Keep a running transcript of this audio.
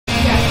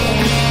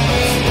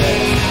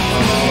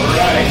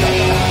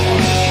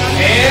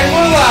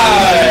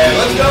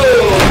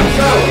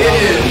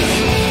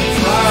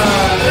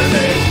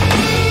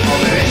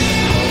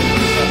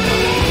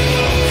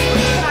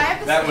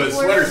a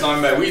sweater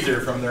song by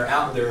Weezer from their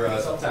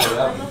self-titled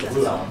album, the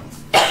Blue Album.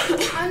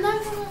 I'm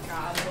not gonna.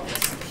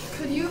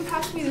 Could you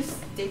pass me the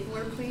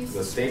stapler, please?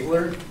 The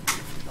stapler?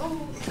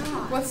 Oh,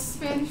 God. What's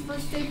Spanish for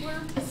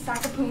stapler?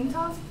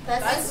 Sacapunta?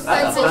 That's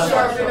pencil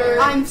sharpener.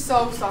 I'm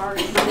so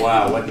sorry.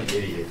 Wow, what an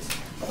idiot.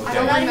 Okay. I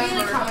don't Not remember.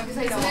 even a comic because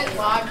I Isn't don't it like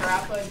La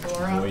Grappa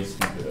Dora? Muy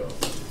stupido.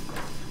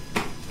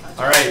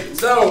 Alright,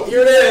 so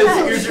here it is.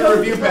 Here's your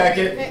review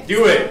packet.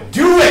 Do it.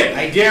 Do it!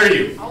 I dare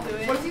you. I'll do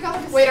it. What if you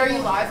got Wait, are you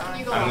live? Can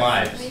you go I'm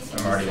live.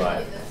 I'm already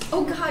live.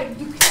 Oh God,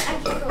 you can't. I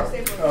can't go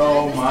stapler.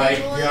 Oh my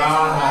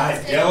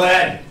God,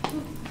 Dylan!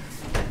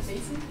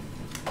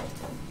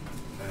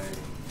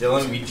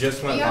 Dylan, we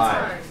just went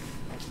live.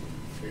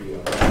 Here you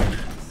go.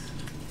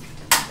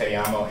 Te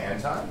amo,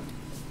 Anton.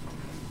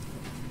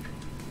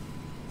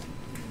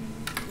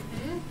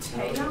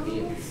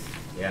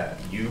 Yeah,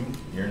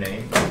 your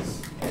name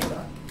is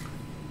Anton.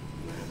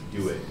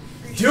 Do it.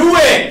 Do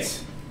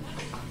it!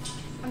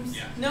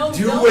 No,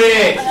 Do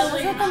it!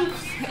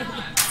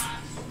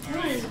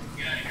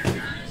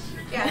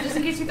 Yeah, just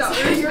in case you thought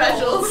we were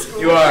specials.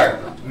 You are.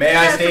 May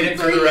I state it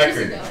for the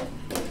record?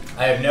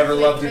 I have never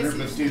loved a group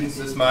of students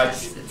this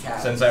much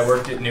since I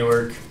worked at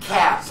Newark.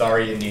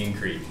 Sorry, Indian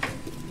Creek.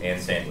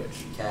 And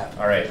Sandwich.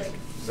 Alright,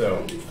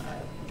 so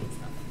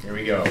here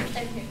we go.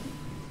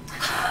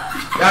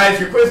 Guys,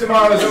 your quiz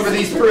tomorrow is over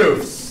these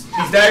proofs.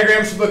 These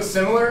diagrams should look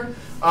similar.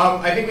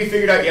 I think we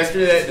figured out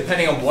yesterday that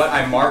depending on what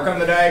I mark on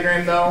the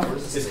diagram, though,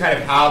 is kind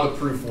of how the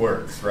proof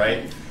works,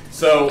 right?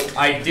 So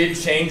I did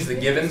change the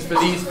givens for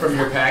these from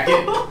your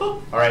packet.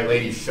 All right,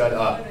 ladies, shut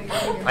up.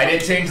 I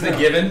did change the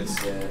givens.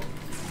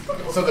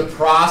 So the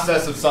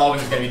process of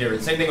solving is going to be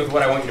different. Same thing with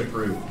what I want you to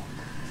prove.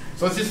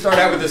 So let's just start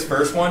out with this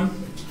first one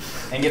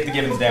and get the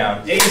givens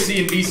down. A to C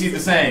and B, C the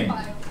same.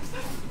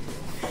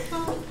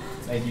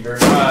 Thank you very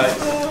much.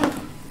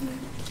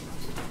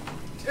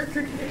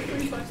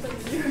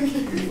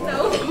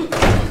 No.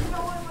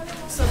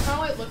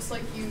 Somehow it looks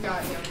like you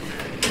got younger.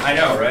 I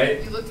know,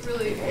 right? You looked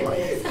really.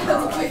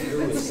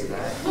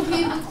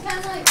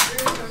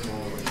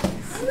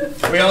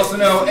 We also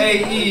know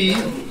AE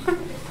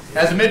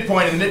has a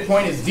midpoint, and the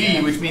midpoint is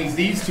D, which means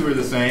these two are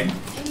the same.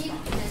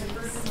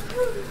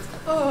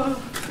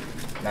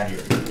 Not here.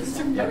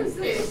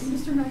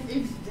 Mr. Knight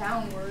is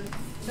downward.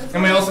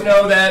 And we also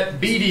know that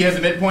BD has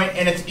a midpoint,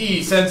 and it's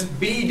E. Since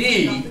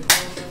BD,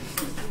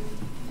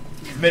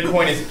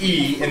 midpoint is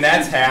E, and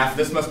that's half,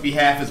 this must be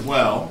half as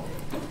well.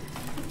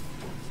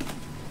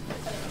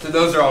 So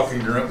those are all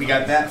congruent. We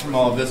got that from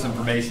all of this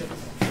information.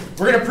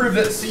 We're going to prove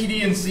that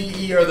CD and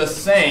CE are the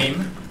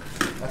same.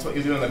 That's what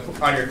you do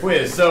on your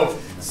quiz. So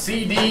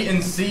CD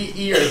and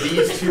CE are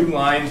these two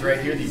lines right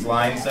here, these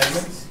line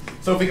segments.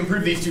 So if we can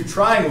prove these two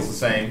triangles the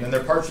same, then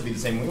their parts should be the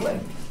same when we win.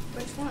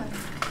 Which one?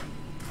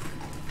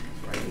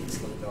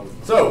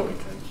 So,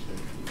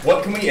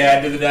 what can we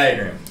add to the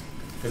diagram?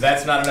 Because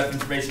that's not enough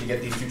information to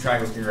get these two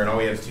triangles congruent. All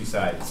we have is two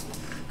sides.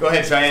 Go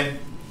ahead, Cheyenne.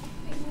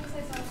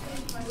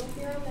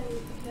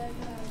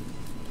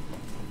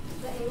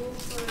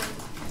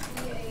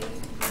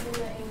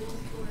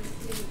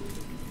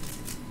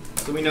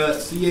 So we know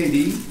that CAD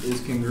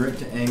is congruent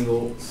to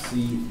angle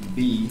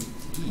CBE.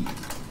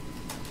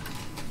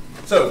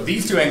 So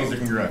these two angles are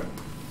congruent.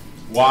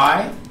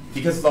 Why?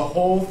 Because the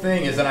whole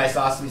thing is an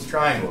isosceles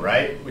triangle,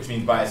 right? Which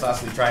means by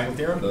isosceles triangle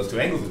theorem, those two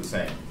angles are the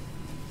same.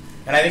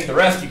 And I think the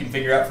rest you can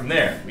figure out from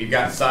there. We've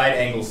got side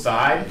angle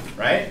side,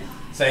 right?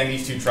 Saying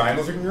these two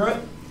triangles are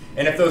congruent.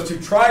 And if those two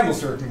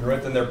triangles are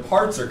congruent, then their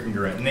parts are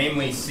congruent,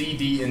 namely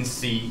CD and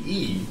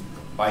CE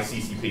by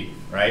CCP,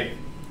 right?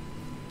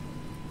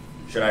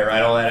 Should I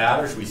write all that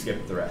out, or should we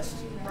skip the rest?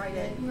 Write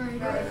it.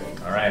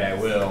 All right, I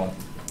will.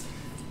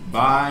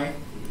 By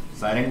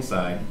side angle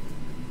side,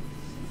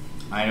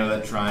 I know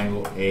that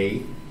triangle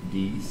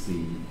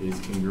ADC is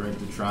congruent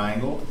to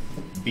triangle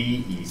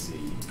BEC.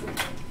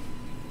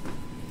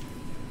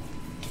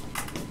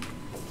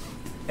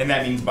 And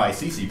that means by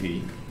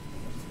CCP,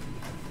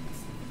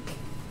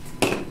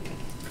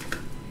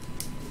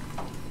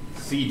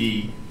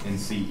 CD and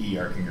CE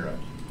are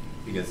congruent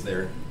because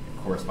they're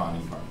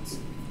corresponding parts.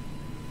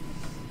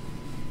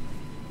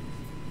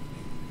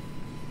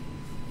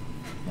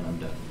 And I'm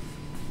done.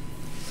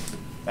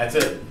 That's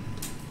it.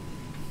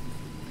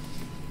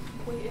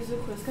 Wait, is the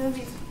quiz gonna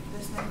be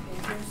this many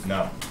pages?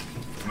 No.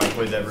 Is my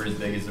quiz ever as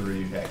big as the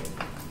review packet?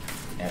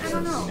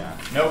 Absolutely I don't know.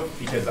 not. Nope,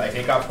 because I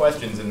take off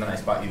questions and then I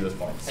spot you those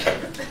points.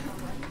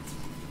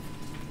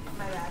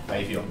 My bad. How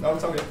you feel? No,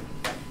 it's all good.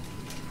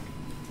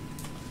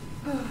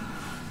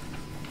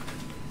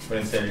 But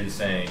instead of just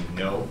saying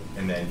no,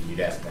 and then you'd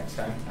ask next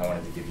time, I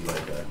wanted to give you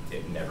like a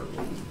it never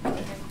will.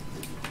 Okay?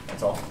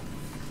 That's all.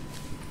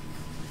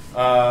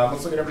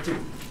 Let's look at number 2.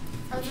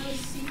 Are those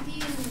CD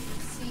and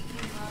CE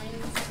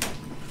lines?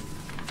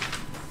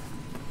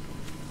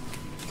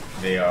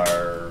 They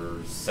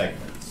are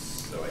segments,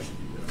 so I should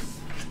do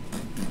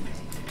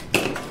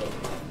this.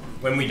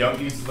 When we don't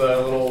use the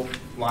little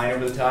line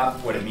over the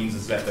top, what it means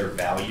is that their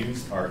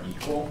values are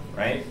equal,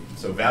 right?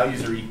 So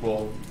values are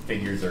equal,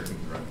 figures are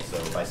congruent. So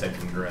if I said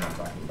congruent, I'm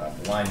talking about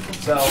the lines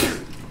themselves,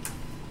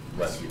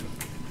 less you.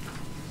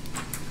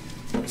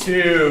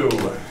 2.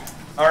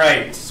 All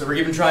right, so we're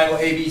given triangle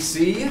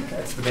ABC.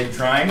 That's the big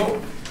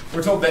triangle.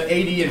 We're told that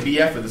AD and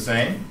BF are the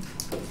same.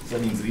 So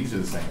that means these are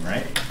the same,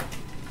 right?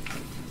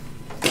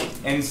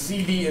 And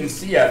CD and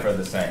CF are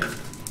the same.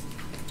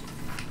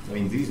 That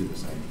means these are the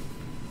same.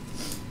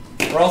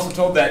 We're also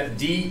told that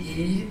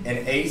DE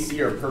and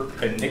AC are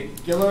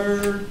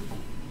perpendicular.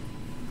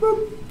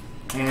 Boop.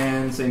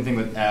 And same thing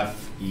with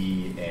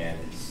FE and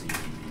CB.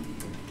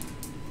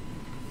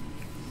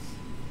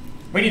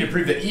 We need to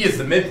prove that E is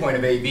the midpoint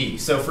of AB.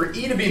 So for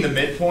E to be in the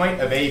midpoint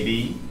of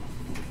AB,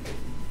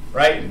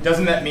 right,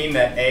 doesn't that mean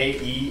that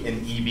AE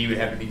and EB would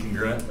have to be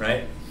congruent,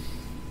 right?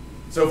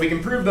 So if we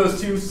can prove those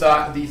two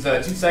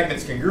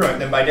segments congruent,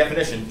 then by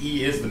definition,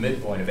 E is the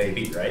midpoint of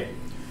AB, right?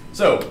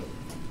 So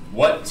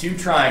what two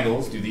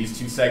triangles do these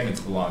two segments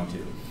belong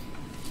to?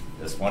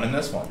 This one and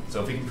this one.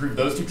 So if we can prove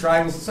those two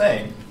triangles the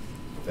same,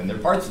 then their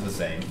parts are the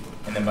same,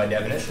 and then by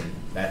definition,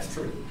 that's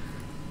true.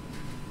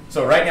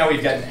 So right now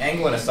we've got an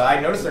angle and a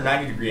side. Notice they're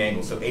 90-degree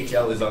angles, so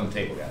HL is on the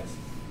table, guys.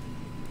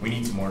 We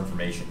need some more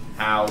information.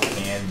 How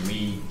can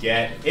we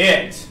get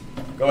it?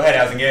 Go ahead,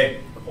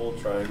 Housingate. The whole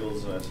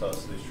triangles and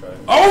isosceles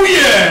triangles. Oh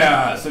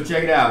yeah! So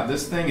check it out.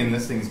 This thing and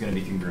this thing is going to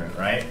be congruent,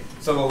 right?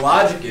 So the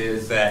logic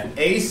is that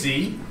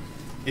AC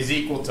is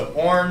equal to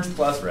orange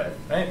plus red,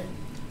 right?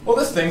 Well,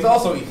 this thing's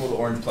also equal to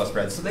orange plus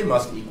red, so they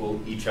must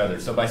equal each other.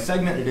 So by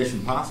segment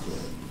addition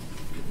postulate,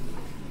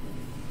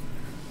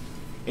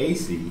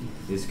 AC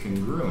is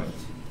congruent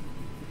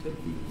to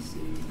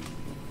BC.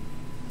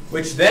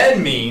 Which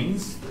then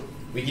means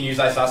we can use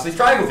isosceles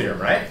triangle theorem,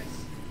 right?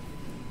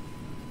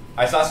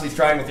 Isosceles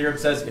triangle theorem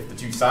says if the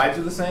two sides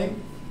are the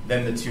same,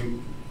 then the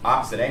two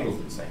opposite angles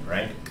are the same,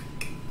 right?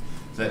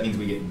 So that means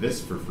we get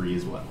this for free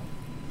as well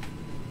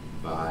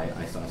by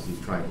isosceles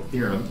triangle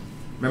theorem.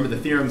 Remember,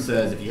 the theorem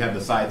says if you have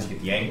the sides, you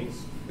get the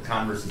angles. The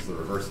converse is the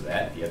reverse of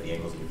that. If you have the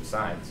angles, you get the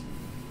sides.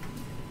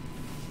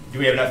 Do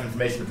we have enough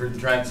information to prove the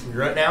triangle is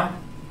congruent now?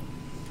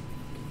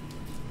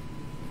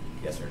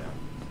 Yes or no?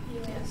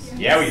 Yes.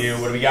 Yeah, we do.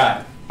 What do we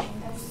got?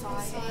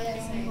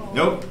 Side.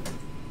 Nope.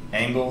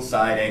 Angle,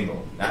 side,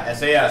 angle. Not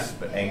SAS,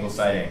 but angle,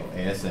 side, angle.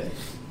 ASA.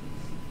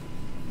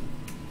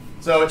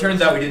 So it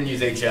turns out we didn't use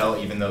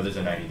HL even though there's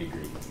a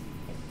 90-degree.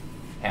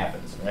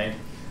 Happens, right?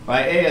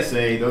 By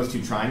ASA, those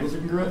two triangles are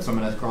congruent, so I'm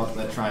going to call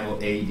that triangle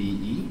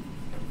ADE.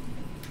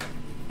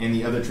 And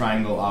the other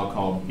triangle I'll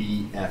call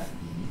BFE.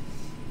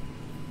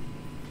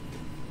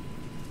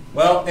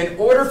 Well, in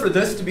order for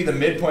this to be the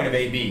midpoint of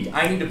AB,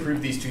 I need to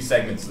prove these two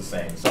segments the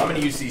same. So I'm going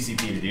to use CCP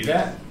to do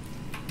that.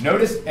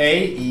 Notice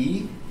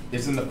AE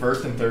is in the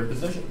first and third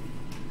position.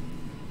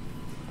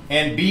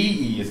 And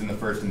BE is in the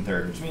first and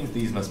third, which means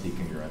these must be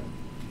congruent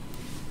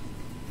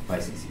by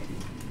CCP.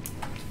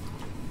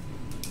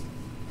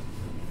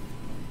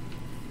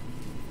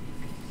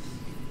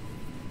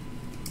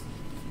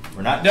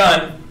 We're not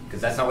done, because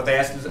that's not what they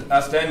asked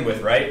us to end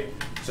with, right?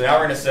 So now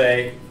we're going to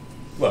say,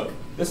 look,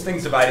 this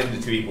thing's divided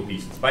into two equal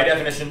pieces. By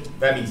definition,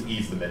 that means E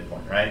is the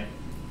midpoint, right?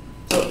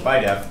 So by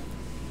def,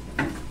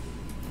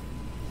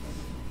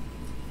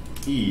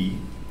 E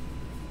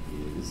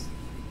is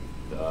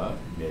the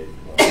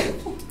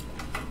midpoint.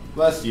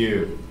 Bless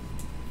you.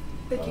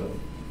 Thank you.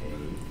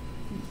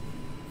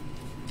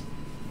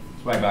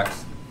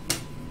 Swagbucks.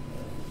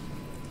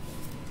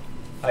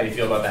 How do you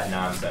feel about that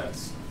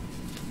nonsense?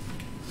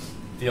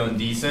 Feeling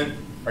decent?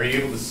 Are you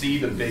able to see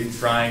the big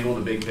triangle,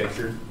 the big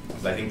picture?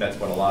 Because I think that's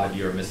what a lot of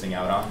you are missing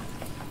out on.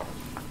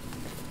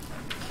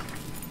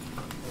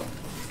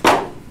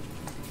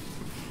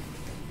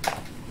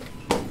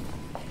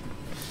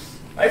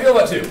 How do you feel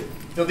about two?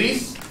 Feel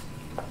these?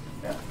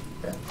 Yeah.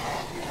 Okay.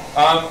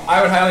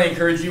 I would highly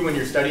encourage you when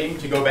you're studying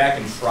to go back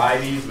and try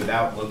these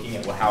without looking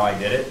at how I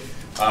did it.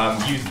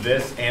 Use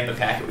this and the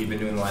packet we've been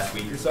doing the last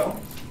week or so.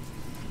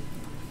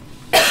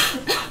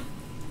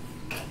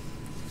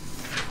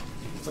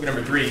 Let's look at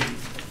number 3.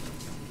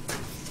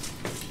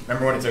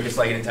 Remember when it took us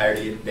like an entire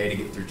day to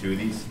get through 2 of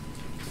these?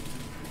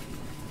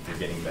 You're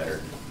getting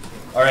better.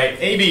 All right,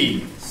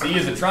 AB. C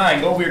is a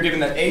triangle. We were given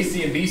that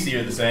AC and BC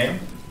are the same.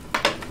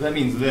 So that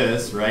means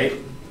this, right?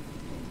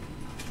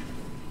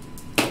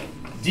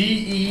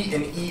 DE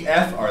and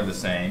EF are the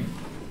same.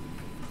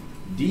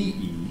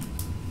 DE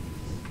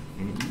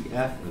and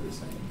EF are the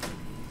same.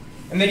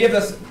 And they give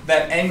us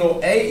that angle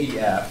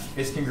AEF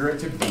is congruent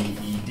to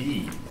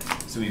BED.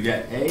 So we've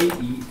got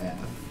AEF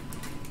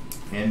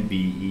and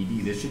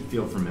BED. This should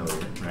feel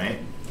familiar, right?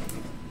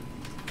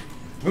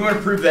 We want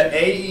to prove that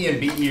AE and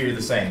BE are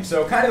the same.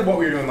 So kind of what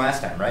we were doing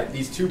last time, right?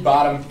 These two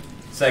bottom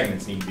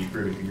segments need to be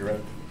proven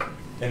congruent,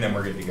 and then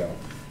we're good to go.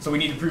 So we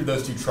need to prove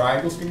those two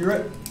triangles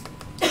congruent.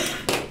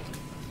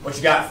 What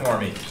you got for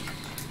me?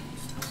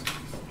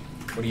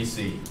 What do you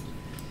see?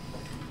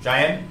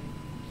 Cheyenne?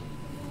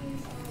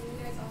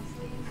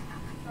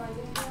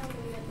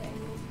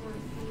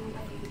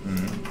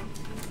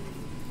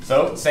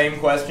 So, same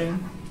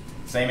question,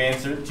 same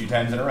answer 2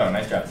 times in a row.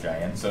 Nice job,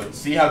 Cheyenne. So,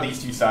 see how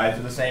these two sides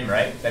are the same,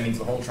 right? That means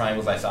the whole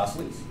triangle is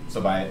isosceles.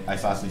 So, by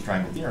isosceles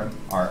triangle theorem,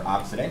 our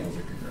opposite angles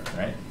are congruent,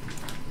 right?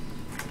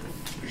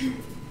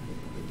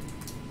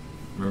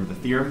 Remember, the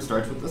theorem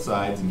starts with the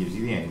sides and gives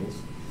you the angles.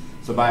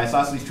 So by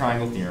isosceles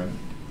triangle theorem,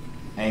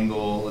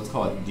 angle, let's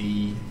call it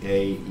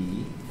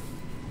DAE,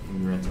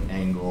 congruent to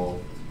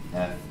angle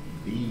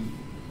FB.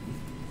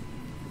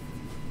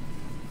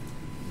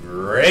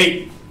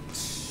 Great!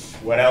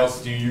 What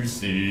else do you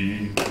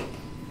see?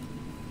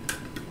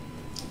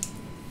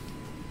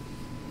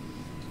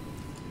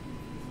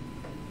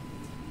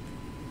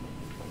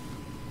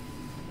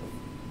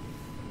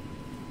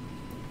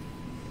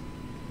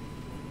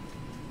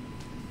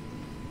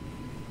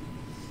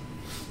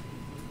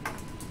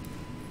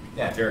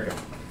 Yeah, Jericho. By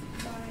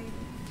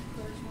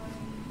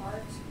corresponding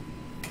parts,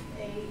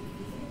 A, E, and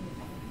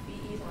B,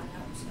 E line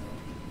up, so.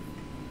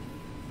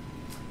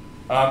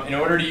 In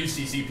order to use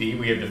CCP,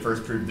 we have to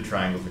first prove the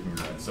triangles are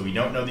congruent. So we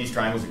don't know these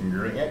triangles are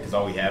congruent yet because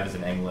all we have is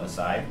an angle and a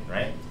side,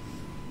 right?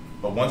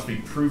 But once we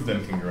prove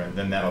them congruent,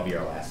 then that'll be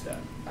our last step.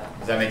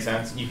 Does that make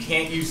sense? You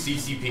can't use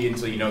CCP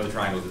until you know the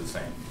triangles are the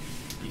same.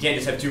 You can't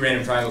just have two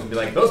random triangles and be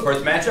like, those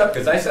parts match up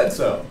because I said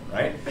so,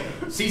 right?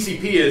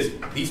 CCP is,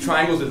 these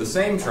triangles are the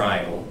same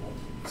triangle,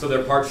 so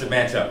their parts should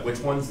match up. Which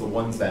one's the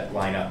ones that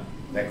line up,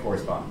 that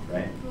correspond,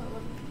 right?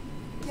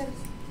 Yes.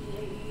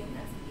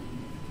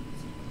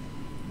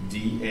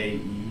 DAE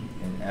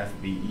and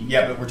FBE.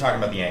 Yeah, but we're talking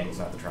about the angles,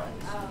 not the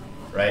triangles,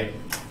 right?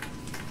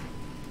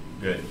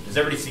 Good. Does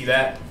everybody see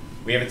that?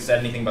 We haven't said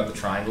anything about the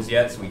triangles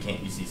yet, so we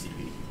can't use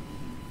CCP.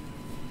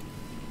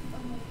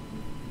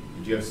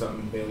 Did you have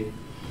something, Bailey?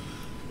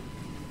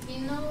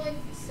 You know, like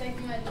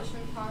segment addition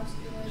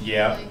postulate?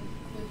 Yeah. Like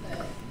with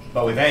the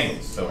But with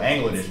angles, so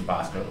angle addition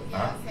postulate.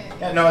 Yeah, okay.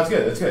 Yeah, no, it's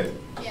good, that's good.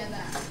 Yeah,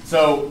 that.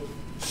 So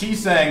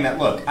she's saying that,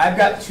 look, I've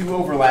got two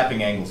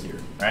overlapping angles here,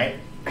 right?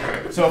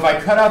 So if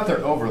I cut out their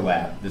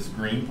overlap, this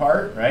green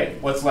part,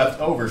 right, what's left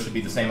over should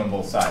be the same on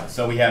both sides.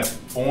 So we have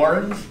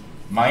orange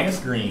minus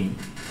green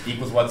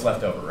equals what's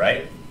left over,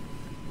 right?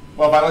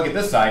 Well, if I look at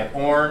this side,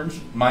 orange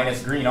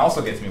minus green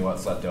also gets me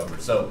what's left over.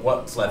 So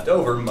what's left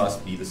over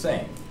must be the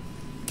same.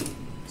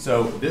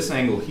 So this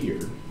angle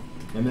here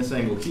and this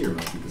angle here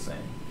must be the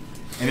same.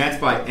 And that's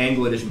by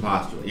angle addition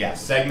postulate. Yeah,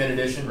 segment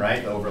addition,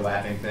 right, the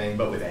overlapping thing,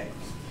 but with angles.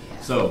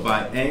 Yeah. So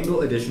by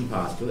angle addition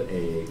postulate,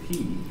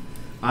 AAP,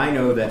 I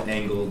know that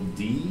angle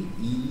DEA,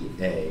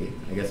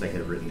 I guess I could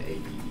have written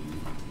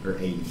ABE, or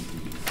AEB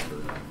for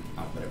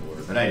alphabetical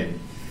order, but I didn't,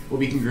 will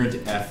be congruent to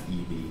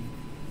FEB.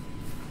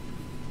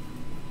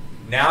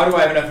 Now do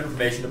I have enough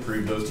information to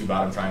prove those two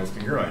bottom triangles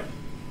congruent?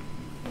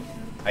 Yeah.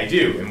 I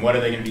do, and what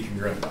are they going to be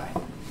congruent by?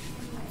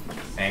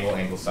 Angle,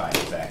 angle, side,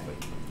 exactly.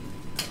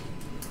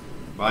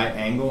 By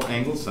angle,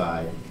 angle,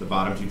 side, the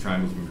bottom two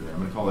triangles are congruent. I'm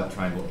going to call that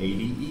triangle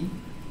ADE.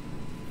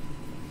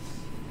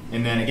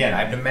 And then again,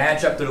 I have to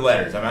match up their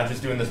letters. I'm not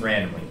just doing this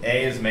randomly.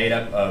 A is made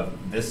up of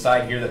this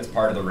side here that's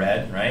part of the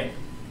red, right?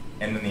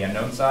 And then the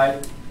unknown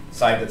side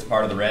that's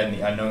part of the red and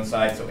the unknown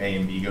side, so A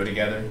and B go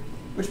together,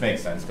 which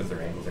makes sense because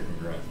their angles are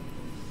congruent.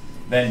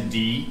 Then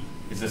D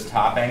is this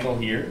top angle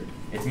here.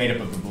 It's made up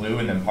of the blue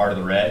and then part of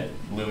the red.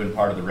 Blue and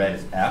part of the red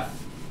is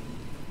F.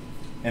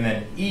 And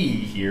then E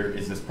here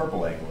is this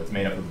purple angle. It's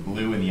made up of the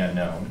blue and the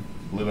unknown.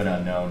 Blue and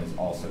unknown is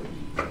also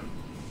E.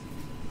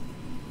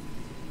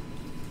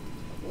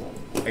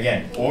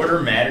 Again,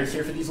 order matters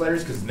here for these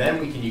letters because then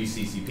we can use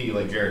CCP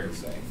like Jared was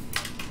saying.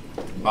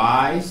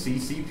 By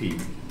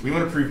CCP, we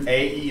want to prove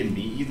AE and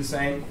BE the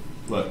same.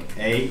 Look,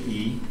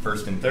 AE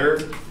first and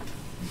third,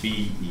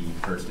 BE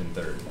first and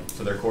third.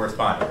 So they're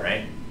corresponding,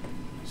 right?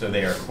 So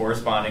they are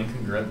corresponding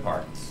congruent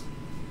parts.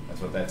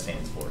 That's what that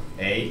stands for.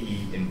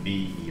 AE and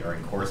BE are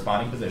in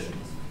corresponding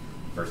positions,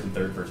 first and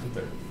third, first and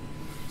third.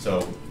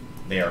 So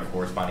they are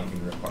corresponding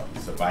congruent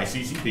parts. So by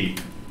CCP,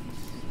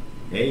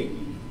 AE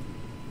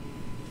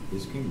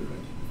is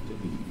congruent to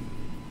BE.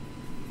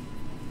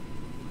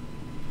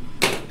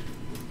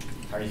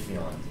 How are you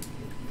feeling?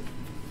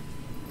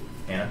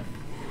 Anna?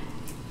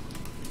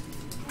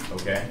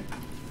 Okay.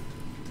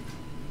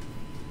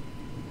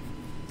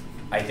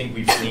 I think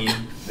we've seen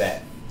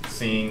that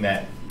seeing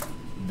that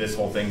this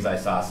whole thing's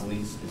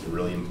isosceles is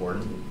really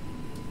important,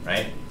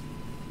 right?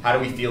 How do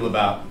we feel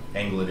about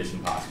angle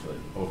addition postulate?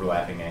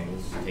 Overlapping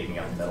angles, taking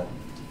out the middle.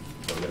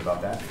 Feel good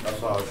about that? That's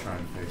what I was trying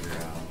to figure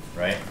out.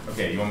 Right?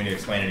 Okay, you want me to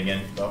explain it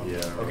again, Bo? Yeah.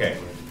 Okay,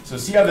 so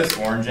see how this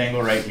orange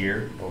angle right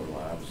here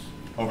Overlaps.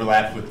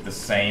 overlaps with the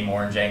same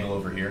orange angle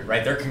over here,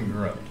 right? They're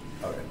congruent.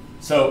 Okay.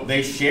 So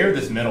they share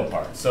this middle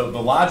part. So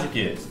the logic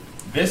is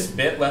this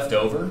bit left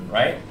over,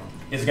 right,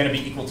 is going to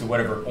be equal to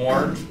whatever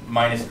orange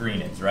minus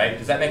green is, right?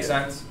 Does that make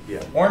sense?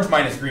 Yeah. Orange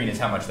minus green is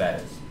how much that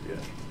is. Yeah.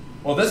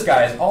 Well, this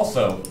guy is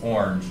also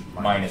orange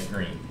minus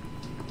green.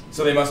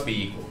 So they must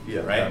be equal, Yeah.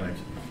 right? That makes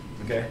sense.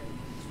 Okay.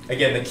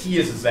 Again, the key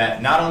is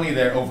that not only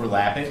they're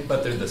overlapping,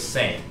 but they're the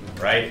same,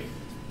 right?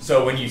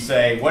 So when you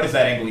say, what is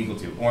that angle equal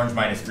to? Orange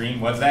minus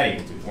green, what's that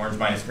equal to? Orange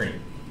minus green.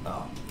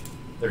 Oh,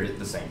 they're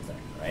the same thing,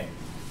 right?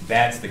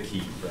 That's the key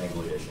for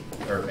angle addition,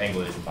 or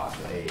angle addition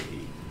postulate,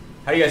 AAP.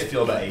 How do you guys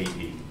feel about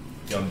AAP?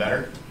 Feeling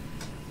better?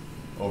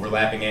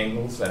 Overlapping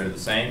angles that are the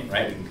same,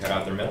 right? We can cut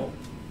out their middle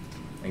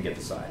and get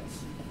the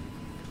sides.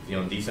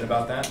 Feeling decent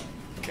about that?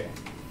 Okay.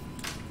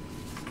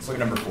 Let's look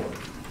at number 4.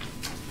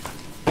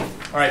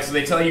 All right, so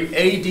they tell you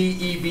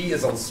ADEB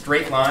is a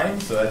straight line,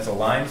 so that's a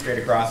line straight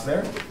across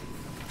there.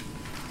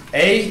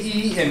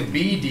 AE and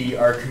BD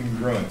are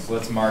congruent, so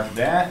let's mark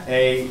that.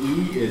 AE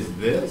is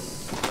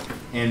this,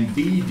 and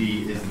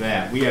BD is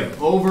that. We have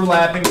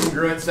overlapping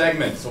congruent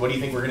segments, so what do you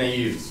think we're going to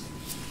use?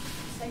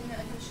 Segment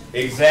addition.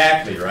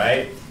 Exactly,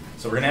 right?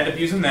 So we're going to end up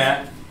using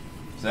that.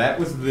 So that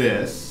was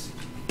this.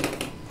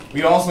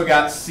 We also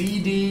got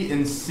CD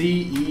and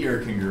CE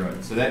are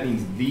congruent, so that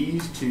means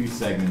these two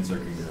segments are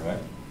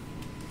congruent.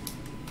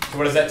 So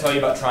what does that tell you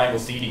about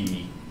triangle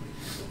CDE?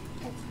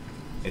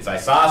 It's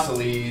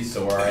isosceles,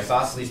 so our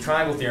isosceles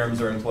triangle theorems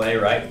are in play,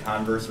 right?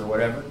 Converse or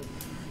whatever.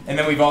 And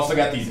then we've also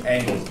got these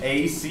angles,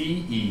 ACE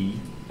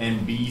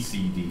and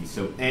BCD.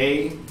 So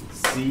ACE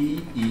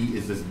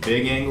is this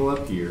big angle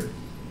up here,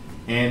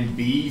 and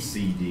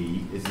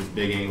BCD is this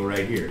big angle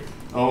right here.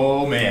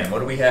 Oh man, what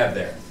do we have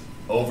there?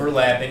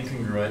 Overlapping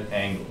congruent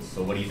angles.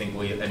 So what do you think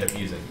we'll end up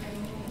using?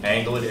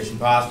 Angle addition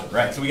postulate,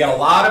 right? So we got a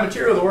lot of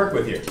material to work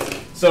with here.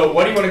 So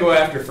what do you want to go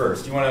after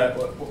first? You want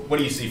to? What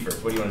do you see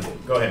first? What do you want to do?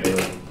 Go ahead,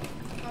 Bailey. You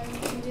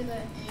can do the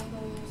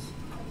angles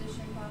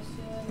addition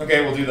postulate.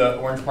 Okay, we'll do the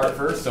orange part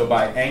first. So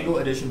by angle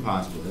addition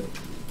postulate,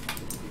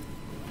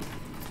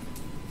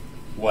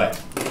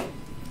 what?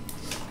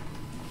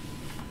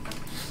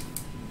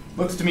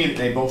 Looks to me that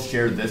they both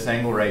share this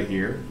angle right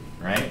here,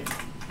 right?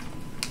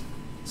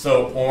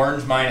 So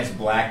orange minus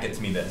black gets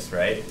me this,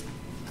 right?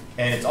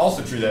 And it's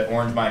also true that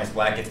orange minus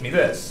black gets me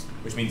this,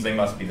 which means they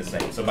must be the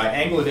same. So by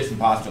angle addition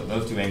postulate,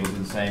 those two angles are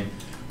the same.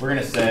 We're going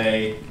to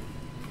say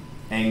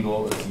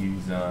angle, let's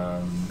use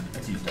dark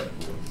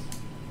blue.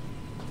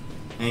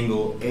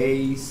 Angle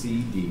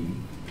ACD,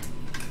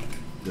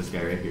 this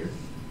guy right here,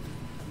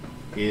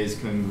 is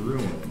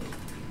congruent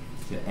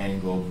to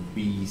angle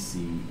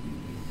BCE,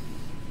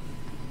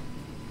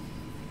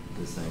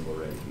 this angle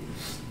right here.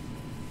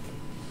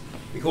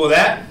 You cool with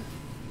that?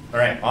 All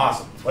right,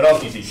 awesome. What else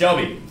do you see?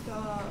 Shelby?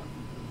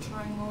 The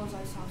triangle is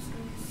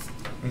isosceles.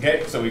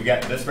 Okay, so we've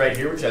got this right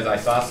here, which has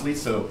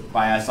isosceles. So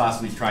by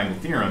isosceles triangle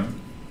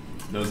theorem,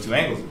 those two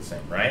angles are the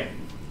same, right?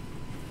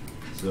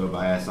 So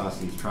by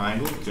isosceles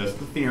triangle, just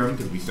the theorem,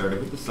 because we started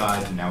with the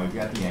sides, and now we've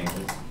got the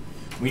angles.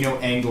 We know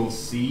angle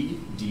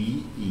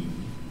CDE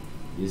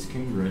is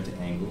congruent to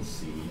angle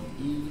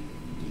CED.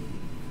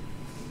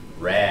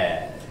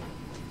 Rad.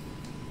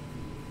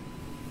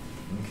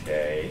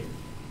 Okay.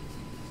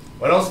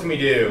 What else can we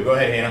do? Go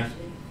ahead, Hannah.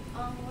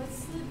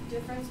 What's the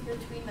difference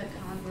between the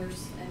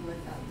converse and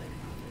without the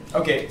converse?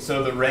 Okay,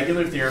 so the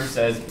regular theorem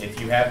says if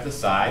you have the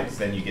sides,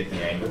 then you get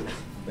the angles.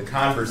 The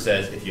converse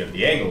says if you have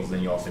the angles,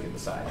 then you also get the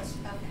sides.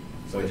 Okay.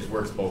 So it just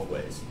works both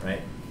ways,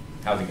 right?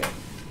 How's it go?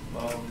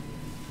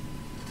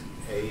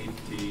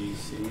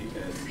 ADC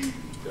and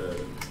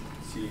the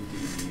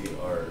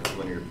CDE are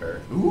linear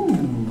pair.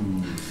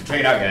 Ooh. So check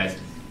it out, guys.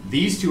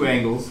 These two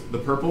angles, the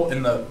purple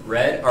and the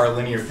red, are a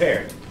linear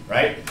pair,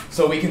 right?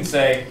 So we can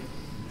say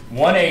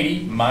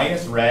 180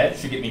 minus red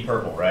should get me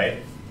purple, right?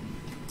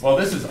 Well,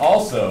 this is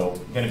also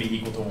going to be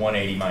equal to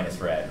 180 minus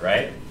red,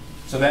 right?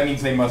 So that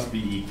means they must be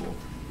equal.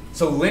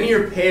 So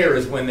linear pair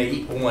is when they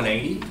equal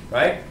 180,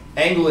 right?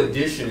 Angle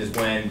addition is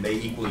when they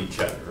equal each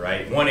other,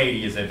 right?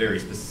 180 is a very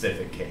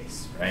specific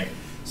case, right?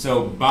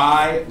 So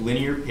by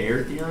linear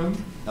pair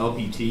theorem,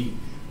 LPT,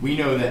 we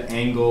know that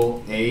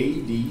angle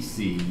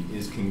ADC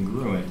is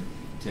congruent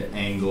to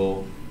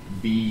angle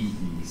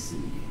BEC.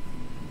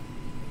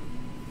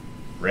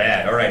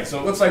 Rad. All right, so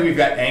it looks like we've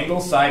got angle,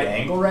 side,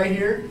 angle right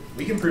here.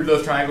 We can prove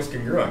those triangles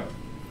congruent.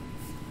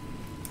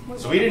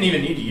 So we didn't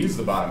even need to use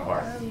the bottom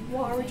part.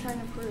 What are we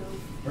trying to prove?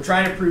 We're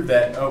trying to prove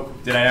that, oh,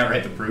 did I not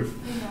write the proof?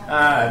 No.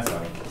 Ah, that's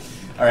funny.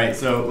 All right,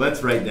 so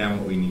let's write down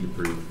what we need to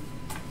prove.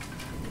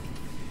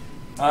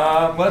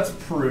 Let's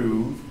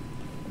prove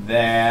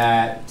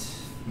that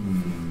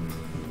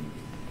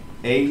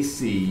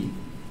AC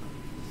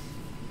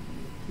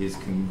is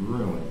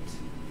congruent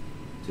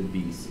to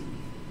BC.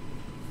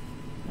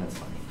 That's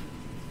funny.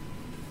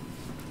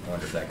 I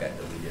wonder if that got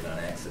deleted on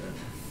accident.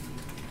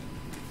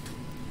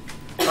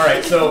 All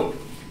right, so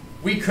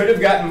we could have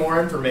gotten more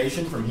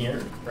information from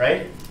here,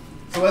 right?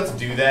 So let's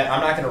do that. I'm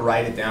not going to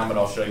write it down, but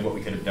I'll show you what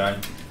we could have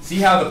done. See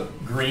how the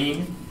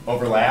green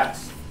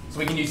overlaps? So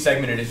we can use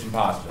segment addition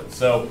postulate.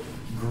 So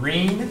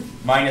green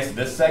minus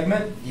this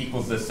segment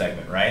equals this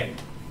segment, right?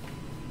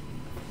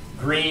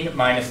 Green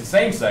minus the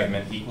same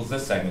segment equals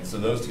this segment. So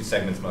those two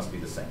segments must be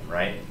the same,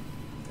 right?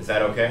 Is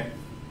that okay?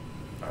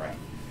 All right.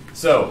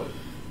 So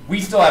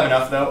we still have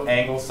enough, though,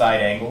 angle,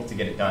 side, angle, to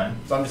get it done.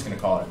 So I'm just going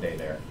to call it a day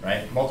there,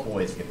 right? Multiple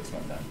ways to get this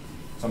one done.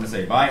 So I'm going to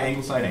say by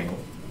angle, side, angle,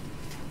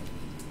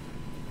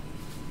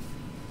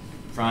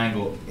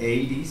 triangle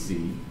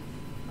ADC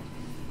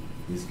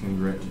is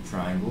congruent to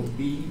triangle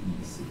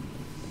BEC.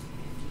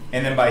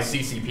 And then by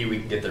CCP, we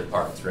can get their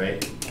parts,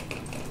 right?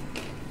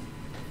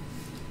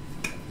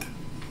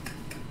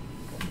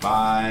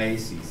 By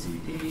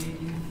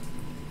CCP,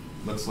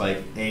 looks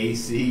like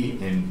AC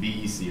and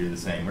BC are the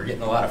same. We're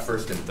getting a lot of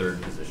first and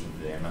third position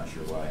today. I'm not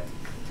sure why.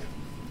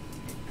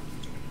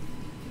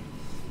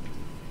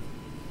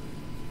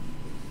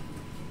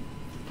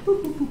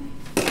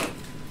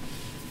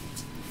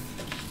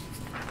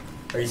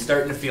 Are you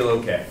starting to feel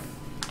okay?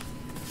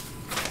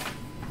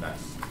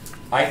 Nice.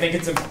 I think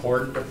it's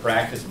important to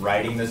practice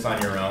writing this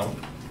on your own.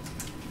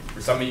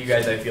 For some of you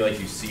guys, I feel like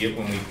you see it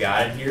when we've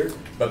got it here,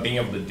 but being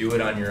able to do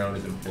it on your own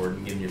is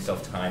important. Giving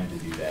yourself time to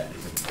do that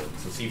is important.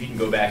 So see if you can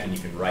go back and you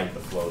can write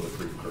the flow of the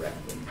proof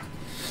correctly.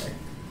 Okay.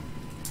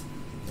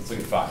 Let's look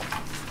at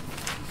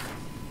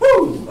 5.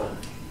 Woo!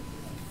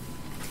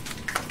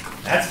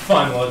 That's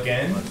fun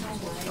looking.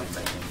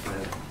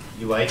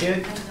 You like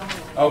it?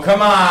 Oh,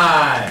 come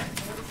on!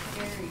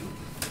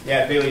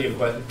 Yeah, Bailey, you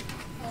have a question?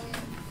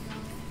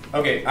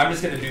 Okay, I'm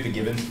just going to do the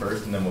givens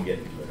first, and then we'll get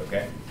into it,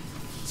 okay?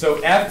 So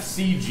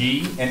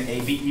FCG and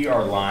ABE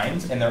are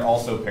lines, and they're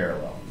also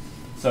parallel.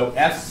 So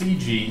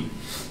FCG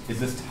is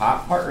this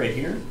top part right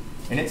here,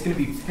 and it's going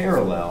to be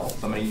parallel,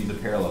 so I'm going to use a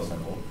parallel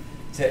symbol,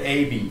 to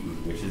ABE,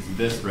 which is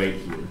this right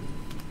here.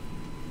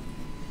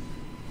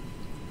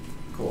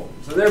 Cool.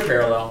 So they're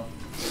parallel.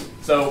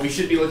 So we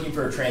should be looking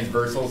for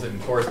transversals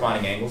and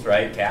corresponding angles,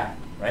 right? Cap,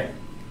 right?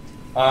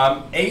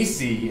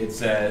 AC, it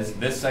says,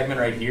 this segment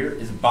right here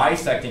is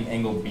bisecting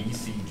angle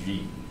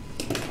BCG.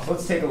 So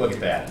let's take a look at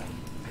that.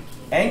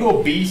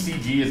 Angle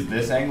BCG is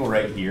this angle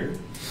right here,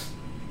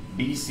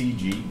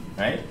 BCG,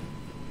 right?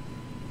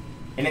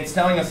 And it's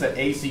telling us that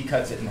AC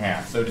cuts it in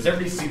half. So does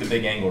everybody see the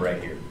big angle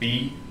right here?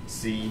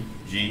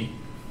 BCG,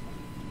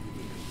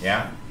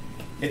 yeah?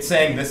 It's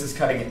saying this is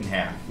cutting it in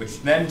half,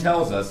 which then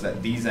tells us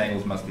that these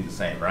angles must be the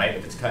same, right?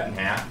 If it's cut in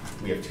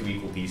half, we have 2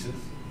 equal pieces.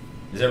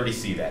 Does everybody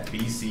see that?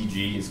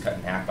 BCG is cut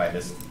in half by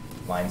this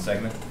line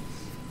segment?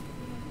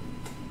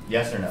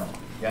 Yes or no?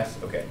 Yes?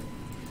 Okay.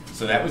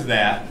 So that was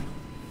that.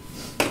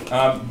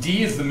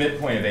 D is the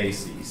midpoint of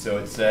AC. So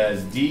it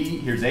says D,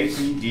 here's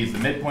AC, D is the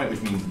midpoint,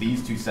 which means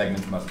these 2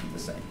 segments must be the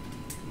same.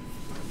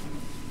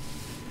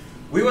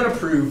 We want to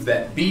prove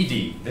that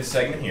BD, this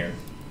segment here,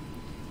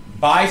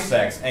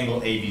 bisects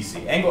angle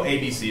ABC. Angle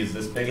ABC is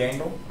this big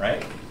angle,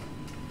 right?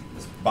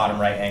 This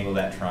bottom right angle,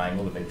 that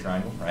triangle, the big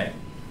triangle, right?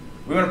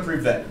 We want to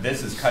prove that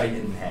this is cutting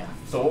it in half.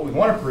 So what we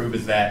want to prove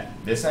is that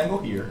this angle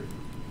here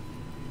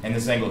and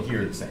this angle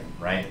here are the same,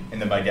 right? And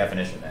then by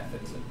definition, that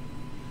fits it.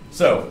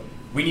 So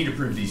we need to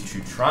prove these 2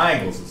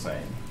 triangles the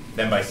same.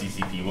 Then by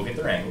CCP, we'll get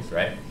their angles,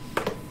 right?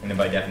 And then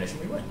by definition,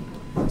 we win.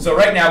 So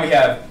right now we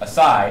have a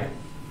side,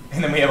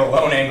 and then we have a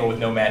lone angle with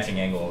no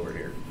matching angle over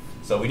here.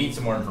 So we need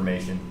some more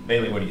information.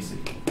 Bailey, what do you see?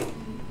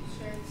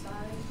 Shared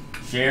side.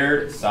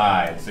 Shared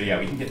side. So yeah,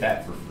 we can get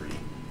that for free.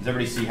 Does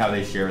everybody see how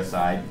they share a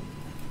side?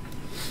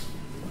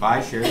 If I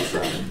share a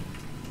side,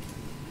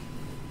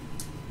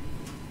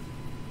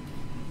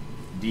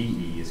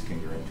 DE is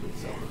congruent to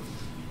itself.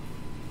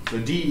 So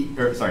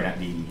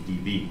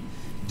DB.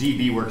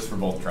 DB works for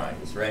both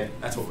triangles, right?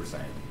 That's what we're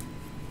saying.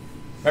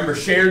 Remember,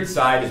 shared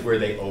side is where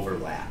they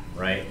overlap,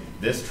 right?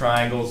 This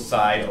triangle's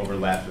side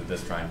overlaps with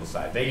this triangle's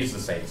side. They use the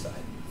same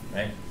side,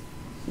 right?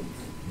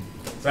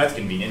 So that's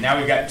convenient. Now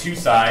we've got 2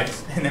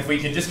 sides, and if we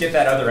can just get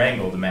that other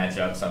angle to match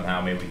up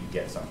somehow, maybe we can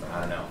get something. I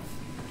don't know.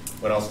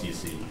 What else do you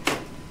see?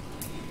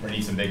 We're gonna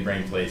need some big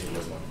brain plays for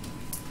this one.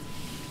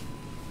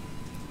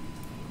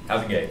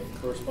 How's it going?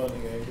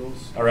 Corresponding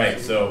angles. All right,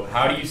 so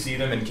how do you see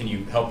them, and can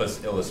you help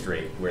us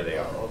illustrate where they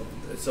are?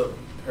 It's a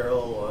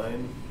parallel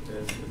line.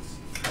 It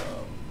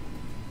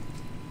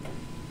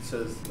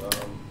says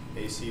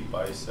AC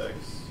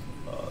bisects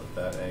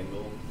that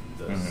angle,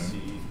 the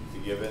C, the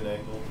given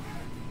angle,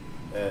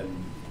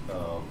 and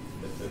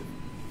if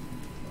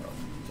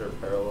they're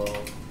parallel,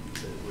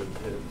 it would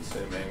hit the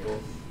same angle.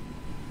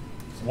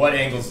 So what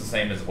angle is the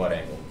same as what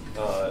angle?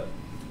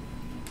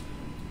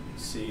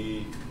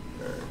 C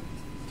or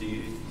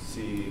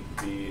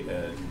DCB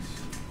and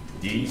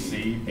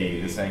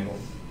DCB, this angle?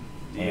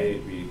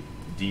 DAB.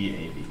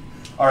 DAB.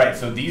 All right,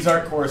 so these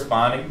aren't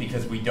corresponding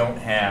because we don't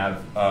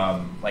have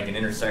like an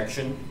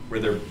intersection where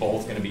they're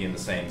both going to be in the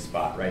same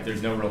spot, right?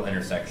 There's no real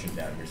intersection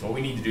down here. So what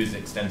we need to do is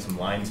extend some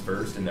lines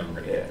first, and then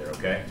we're going to get there,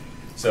 okay?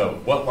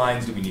 So what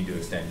lines do we need to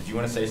extend? Did you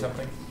want to say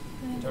something?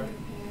 Linear pair.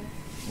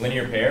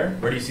 Linear pair?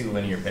 Where do you see the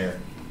linear pair?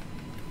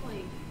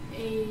 Like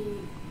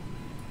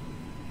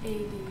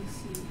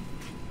ADC.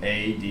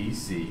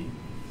 ADC.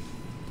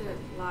 The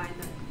line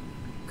that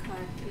cut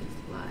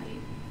is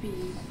line B.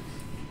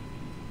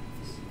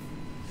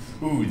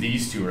 Ooh,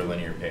 these 2 are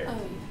linear pair. Oh,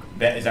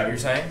 Is that what you're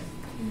saying?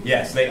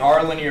 Yes, they are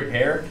a linear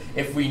pair.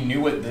 If we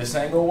knew what this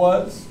angle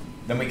was,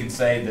 then we could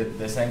say that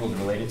this angle is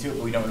related to it,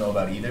 but we don't know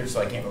about either,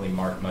 so I can't really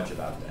mark much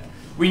about that.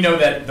 We know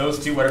that those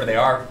 2, whatever they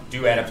are,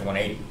 do add up to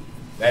 180.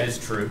 That is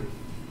true,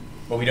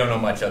 but we don't know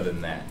much other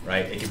than that,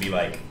 right? It could be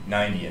like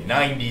 90 and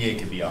 90, it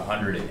could be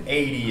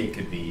 180, it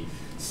could be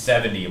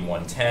 70 and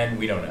 110.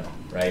 We don't know,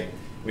 right?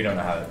 We don't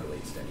know how that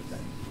relates to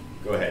anything.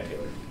 Go ahead,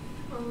 Taylor.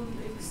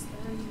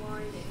 Extend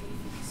line A.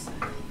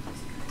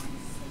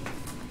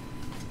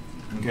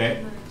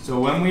 Okay, so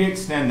when we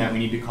extend that, we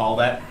need to call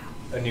that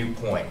a new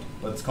point.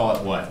 Let's call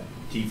it what?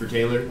 T for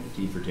Taylor?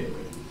 T for Taylor.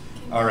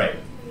 All right.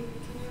 Can you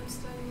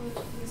extend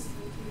with this?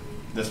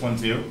 This one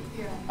too?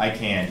 Yeah. I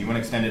can. Do you want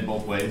to extend it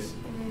both ways?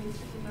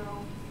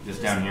 No.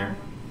 Just down here?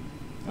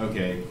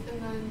 Okay.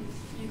 And then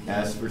you can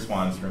S for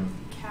Swanstrom.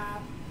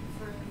 cap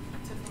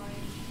to find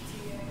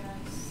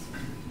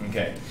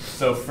Okay,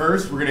 so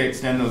first we're going to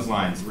extend those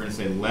lines. We're going to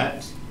say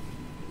let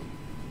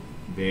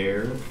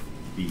there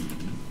be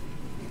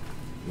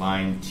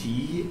line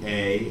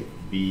TABE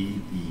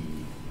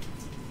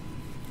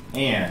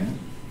and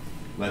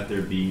let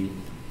there be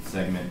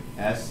segment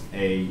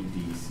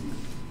SADC.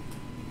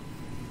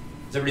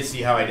 Does everybody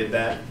see how I did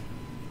that?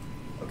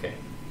 Okay.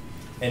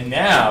 And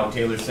now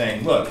Taylor's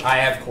saying, look, I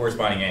have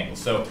corresponding angles.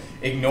 So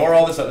ignore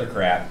all this other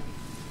crap.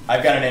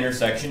 I've got an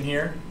intersection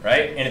here,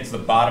 right? And it's the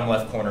bottom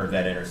left corner of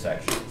that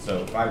intersection.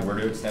 So if I were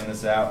to extend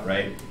this out,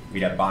 right,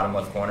 we'd have bottom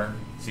left corner.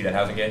 See that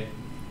housing gate?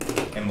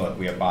 And look,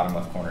 we have bottom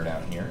left corner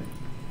down here.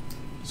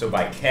 So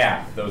by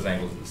cap, those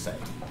angles are the same.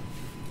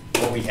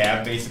 What we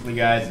have basically,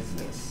 guys, is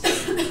this.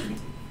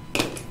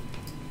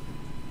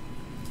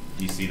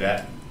 Do you see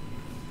that?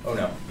 Oh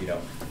no, you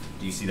don't.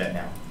 Do you see that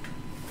now?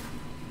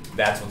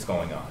 That's what's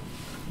going on.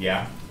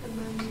 Yeah? And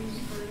then use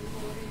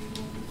vertical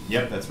angle.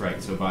 Yep, that's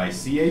right. So by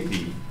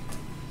CAP,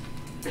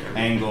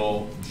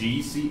 angle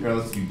GC, or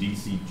let's do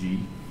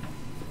DCG,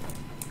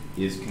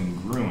 is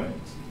congruent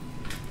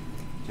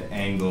to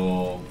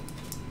angle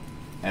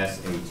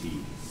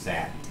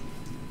SAT.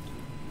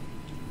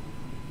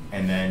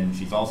 And then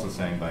she's also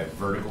saying by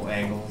vertical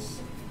angles,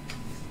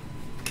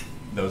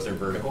 those are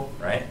vertical,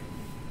 right?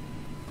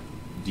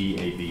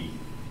 DAB,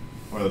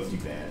 or let's do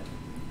bad.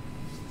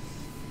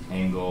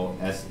 Angle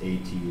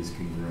SAT is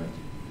congruent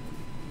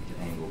to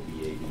angle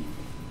BAB.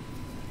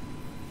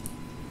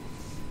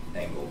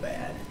 Angle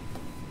bad.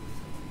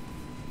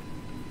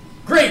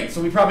 Great,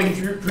 so we probably can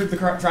prove the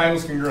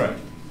triangle's congruent.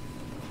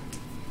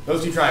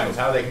 Those two triangles,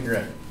 how are they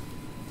congruent?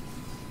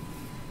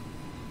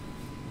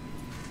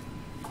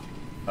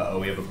 Uh-oh,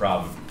 we have a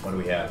problem. What do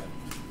we have?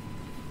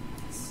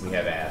 We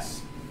have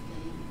ass.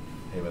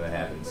 Hey, when that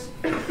happens.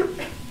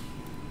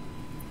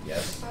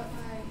 Yes? But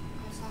my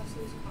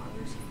isosceles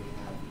converse, if we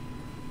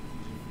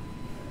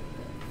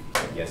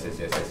have Yes, yes,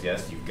 yes, yes,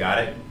 yes. You've got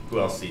it. Who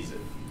else sees it?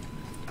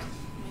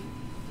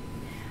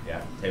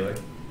 Yeah, Taylor?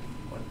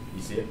 What?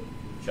 You see it?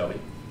 Shelby?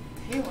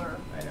 Taylor.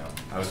 I know.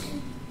 I was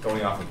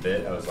going off a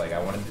bit. I was like,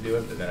 I wanted to do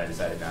it, but then I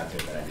decided not to,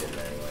 and then I did it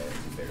anyway.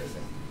 It's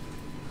embarrassing.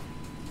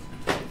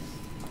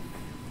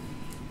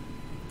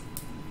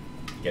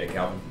 Get it,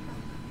 Calvin?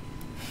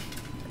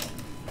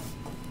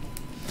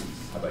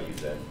 How about you,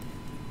 Zed?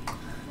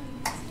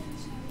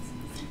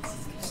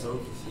 So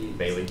confused.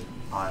 Bailey?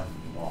 I'm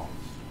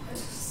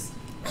lost.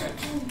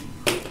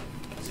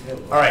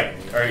 All right.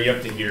 Are you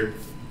up to here?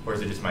 Or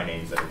is it just my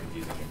names that are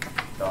confusing you?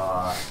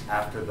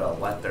 After the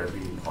let there be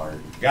part.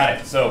 Got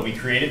it. So we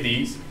created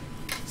these.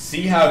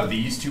 See how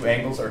these two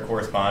angles are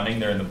corresponding?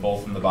 They're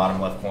both in the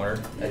bottom left corner.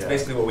 That's Yeah.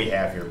 basically what we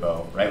have here,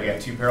 Bo. Right? We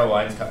got two parallel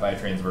lines cut by a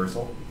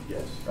transversal.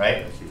 Yes. Right?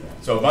 I see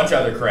that. So a bunch of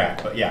other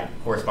crap, but yeah,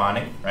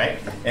 corresponding, right?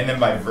 And then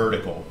by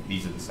vertical,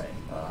 these are the same.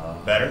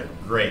 Better?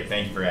 Great,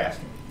 thank you for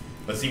asking.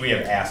 But see, we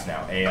have ASS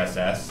now,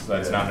 ASS, so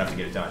that's not enough to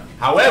get it done.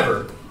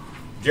 However,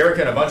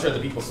 Jerica and a bunch of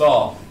other people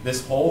saw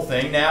this whole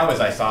thing now is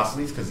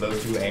isosceles because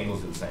those two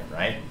angles are the same,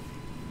 right?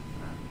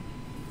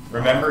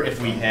 Remember,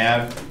 if we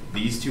have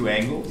these two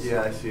angles,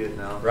 Yeah, I see it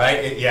now.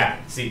 right? Yeah,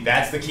 see,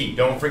 that's the key.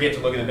 Don't forget to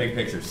look at the big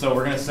picture. So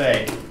we're going to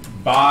say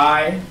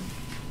by,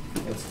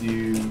 let's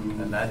do,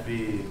 And that'd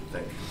be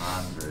the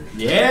converse.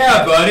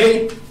 yeah,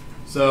 buddy.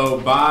 So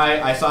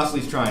by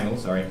isosceles triangle,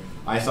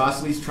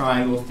 isosceles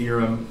triangle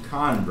theorem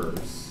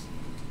converse,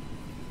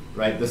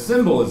 right? The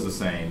symbol is the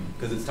same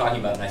because it's talking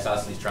about an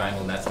isosceles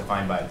triangle, and that's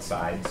defined by its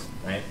sides,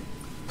 right?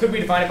 Could we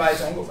define it by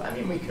its angles? I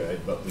mean, we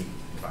could, but we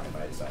define it by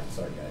its sides.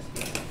 Sorry,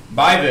 guys.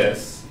 By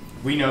this,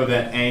 we know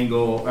that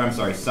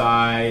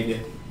side,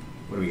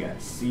 what do we got?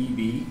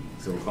 CB,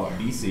 so we'll call it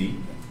BC,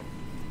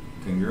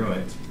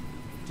 congruent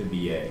to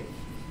BA.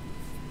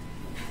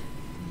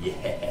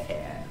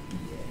 Yeah.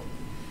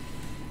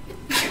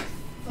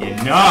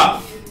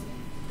 Enough!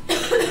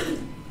 And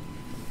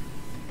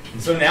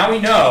so now we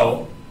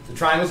know the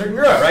triangles are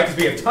congruent, right? Because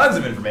we have tons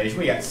of information.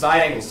 We got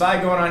side, angle,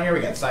 side going on here.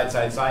 We got side,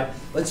 side, side.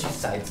 Let's use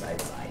side,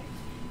 side, side.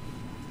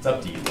 It's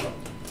up to you, though.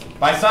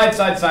 By side,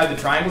 side, side, the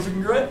triangles are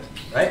congruent,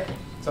 right?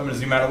 So I'm going to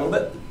zoom out a little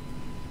bit.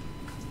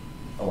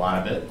 A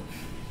lot of it.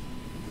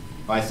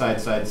 By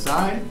side, side,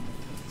 side,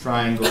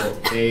 triangle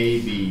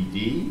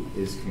ABD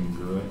is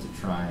congruent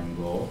to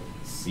triangle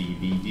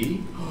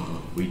CBD.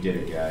 We did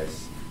it,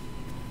 guys.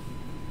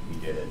 We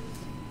did it.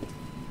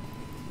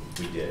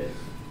 We did it.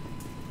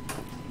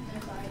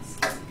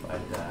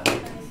 Like that.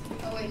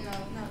 Oh wait, no,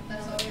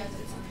 that's all we have to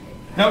do.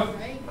 Nope.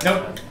 Right?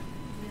 Nope.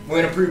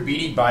 We're going to prove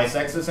BD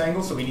bisects this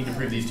angle, so we need to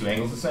prove these two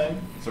angles the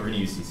same. So we're going to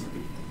use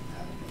CCP.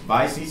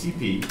 By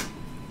CCP,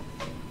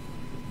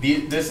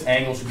 this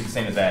angle should be the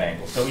same as that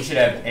angle. So we should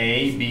have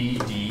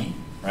ABD,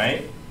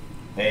 right?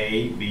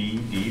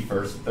 ABD,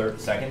 first, third,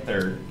 second,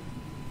 third.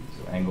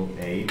 So angle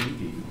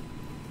ABD.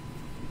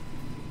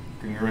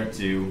 Congruent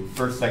to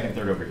first, second,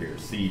 third over here,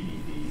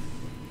 CBD.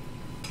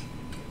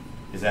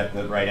 Is that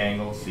the right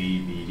angle?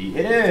 CBD.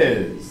 It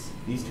is!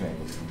 These two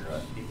angles are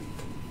congruent.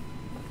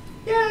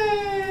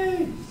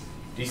 Yay!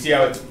 Do you see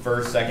how it's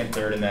first, second,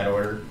 third in that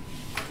order?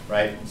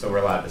 Right? So we're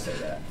allowed to say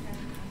that.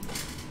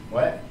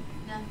 What?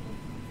 Nothing.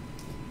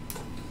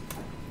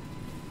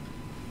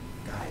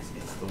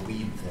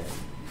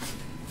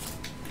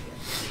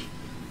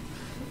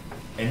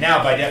 And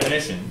now, by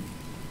definition,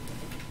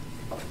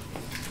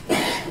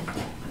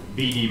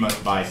 BD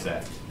must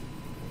bisect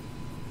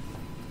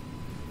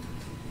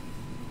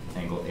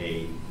angle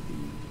ABC.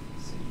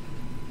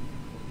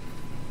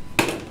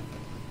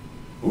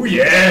 Ooh,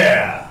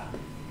 yeah!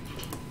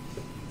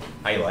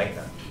 How you like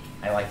them?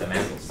 I like them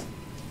angles.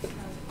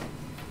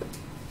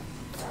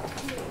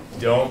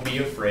 Don't be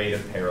afraid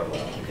of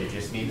parallel. It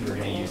just means we're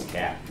going to use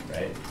cap,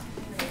 right?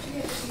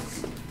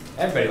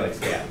 Everybody likes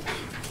cap.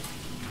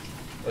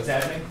 What's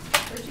happening?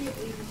 Where'd you get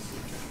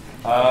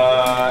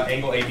ABC?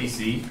 Angle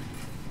ABC.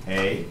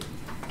 A,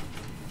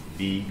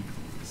 B,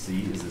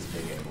 C is this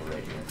big angle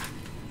right here.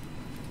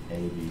 A,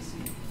 B, C.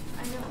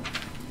 I know.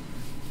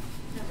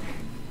 No.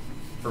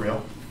 For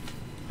real?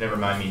 Never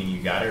mind meaning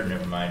you got it, or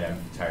never mind I'm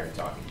tired of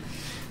talking.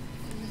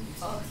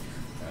 Oh.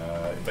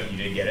 But you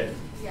did get it?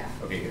 Yeah.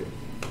 Okay, good.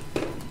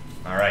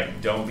 All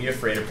right, don't be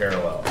afraid of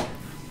parallel.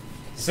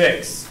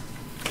 6.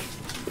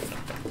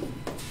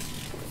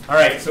 All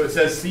right, so it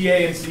says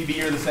CA and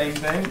CB are the same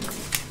thing.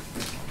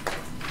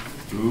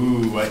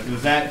 Ooh, what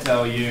does that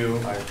tell you?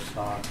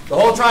 The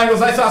whole triangle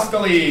is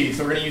isosceles,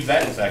 so we're going to use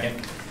that in a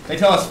second. They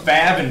tell us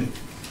FAB and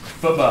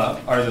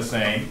FUBA are the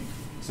same,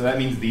 so that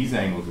means these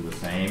angles are the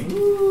same.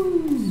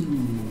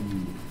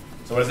 Ooh.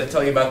 So what does that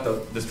tell you about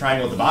this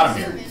triangle at the bottom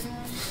here?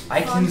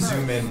 I can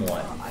zoom in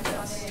one.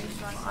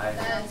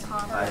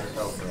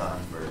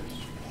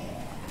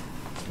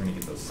 We're going to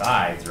get those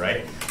sides,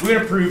 right? We're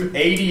going to prove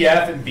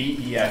ADF and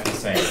BEF the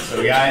same.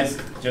 So guys,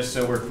 just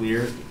so we're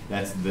clear,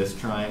 that's this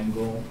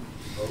triangle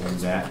and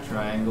that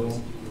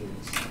triangle.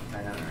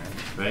 I know,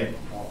 right?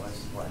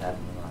 What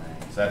happened to my...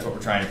 So that's what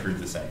we're trying to prove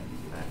the same.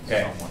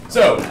 Okay,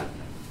 so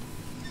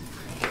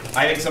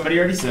I think somebody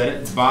already said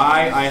it.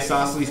 By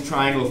isosceles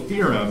triangle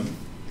theorem,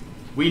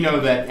 we know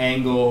that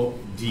angle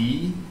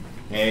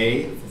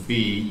DAB,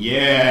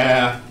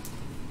 yeah,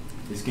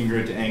 is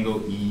congruent to angle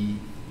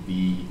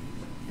EBA.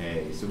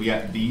 So we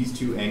got these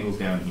two angles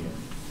down here,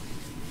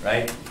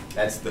 right?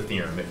 That's the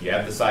theorem. If you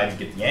have the sides,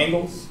 get the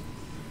angles.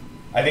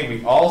 I think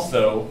we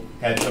also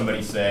had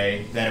somebody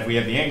say that if we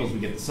have the angles, we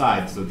get the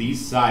sides. So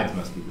these sides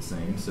must be the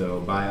same.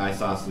 So by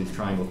isosceles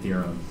triangle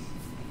theorem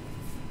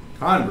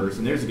converse,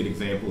 and there's a good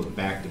example of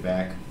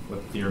back-to-back,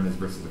 what the theorem is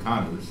versus the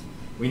converse.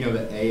 We know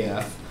that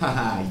AF,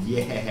 haha,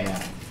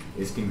 yeah,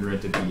 is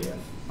congruent to BF.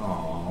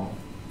 Aww.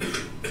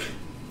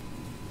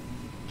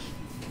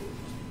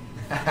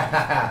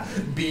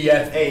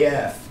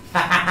 BFAF.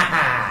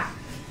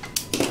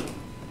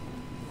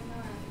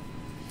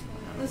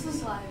 This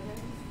is live, right?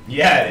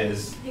 Yeah, it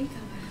is. Think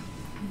about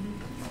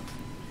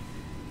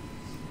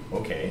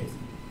Okay.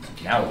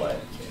 Now what?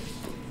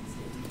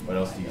 What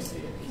else do you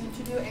see? Can't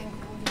you do angle?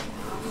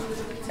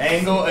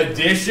 Angle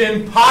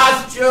addition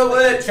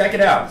postulate. Check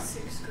it out.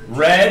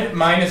 Red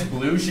minus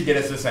blue should get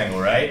us this angle,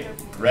 right?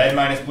 Red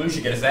minus blue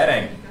should get us that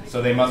angle.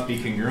 So they must be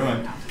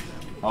congruent.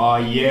 Oh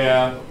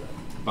yeah.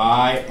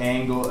 By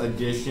angle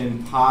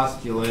addition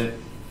postulate,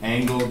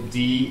 angle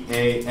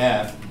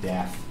DAF,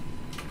 DAF,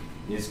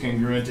 is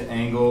congruent to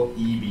angle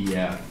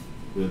EBF.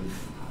 Oops.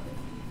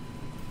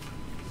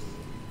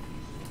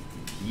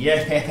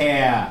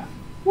 Yeah!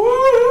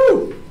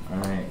 Woo! All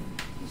right.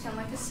 You sound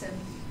like a sim.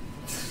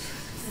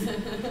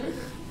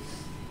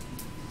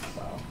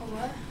 Wow. A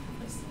what?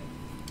 Like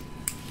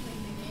the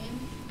game?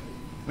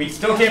 We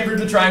still can't prove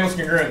the triangle's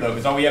congruent though,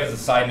 because all we have is a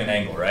side and an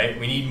angle, right?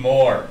 We need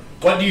more.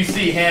 What do you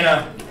see,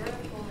 Hannah?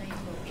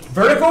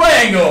 Vertical angles. Vertical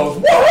angles!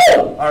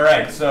 Woo! All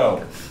right,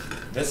 so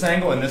this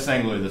angle and this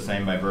angle are the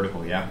same by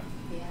vertical, yeah?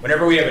 Yeah.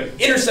 Whenever we have an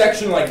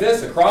intersection like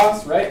this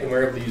across, right, then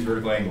we're able to use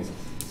vertical angles.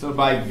 So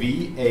by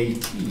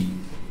VAT,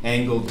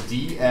 angle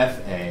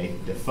DFA,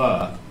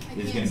 DFA,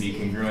 is going to be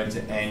congruent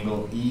to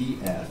angle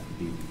EFB. Have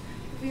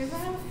you ever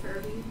had a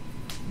Furby?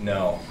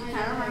 No. I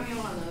don't remember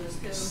one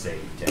of those.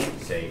 Save 10,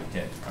 save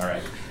 10. All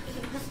right.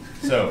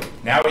 So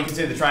now we can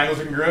say the triangles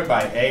are congruent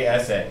by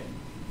ASA.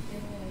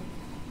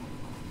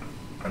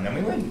 And then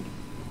we win.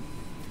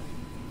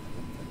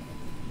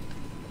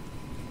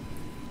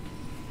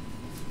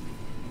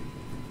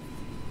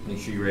 Make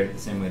sure you write it the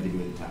same way they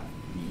do at the top.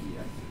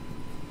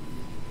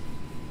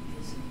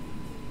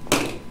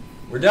 BEF.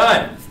 We're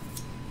done.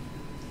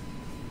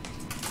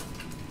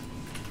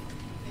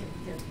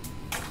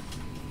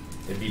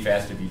 It'd be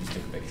faster if you just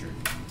took a picture,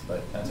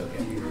 but that's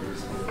okay.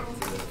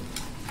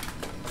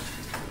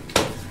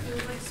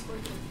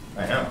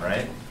 I know,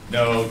 right?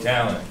 No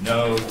talent,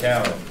 no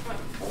talent.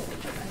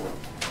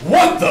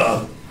 What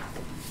the?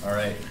 All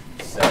right,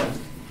 7.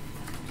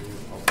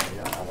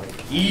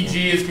 EG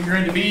is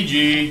congruent to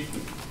BG.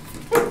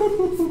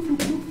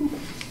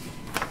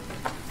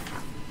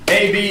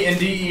 AB and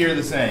DE are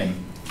the same.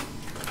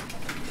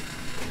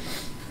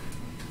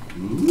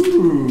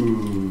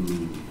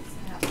 Ooh.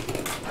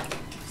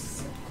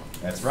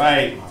 That's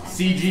right.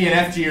 CG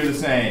and FG are the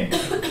same.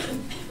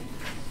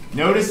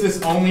 Notice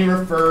this only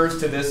refers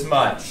to this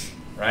much,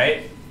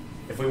 right?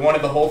 If we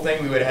wanted the whole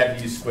thing, we would have had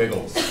to use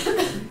squiggles.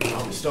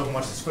 Oh, we still haven't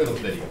watched the squiggles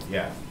video.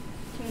 Yeah.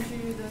 Can't you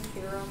do the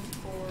theorem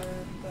for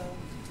the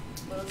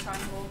little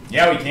triangle?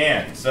 Yeah, we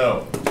can.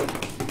 So,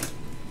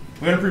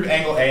 We're going to prove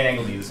angle A and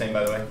angle D the same,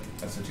 by the way.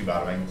 That's the two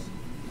bottom angles.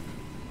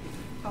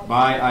 Oh.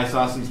 By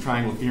isosceles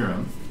triangle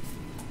theorem,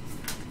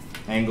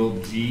 angle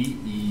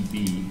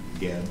GEB,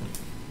 Geb,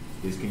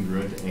 is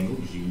congruent to angle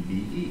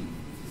GBE.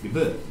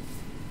 Good.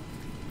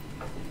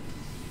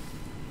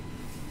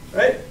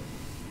 Right?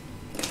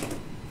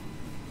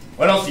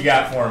 What else you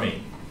got for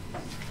me?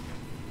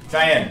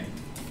 Cheyenne.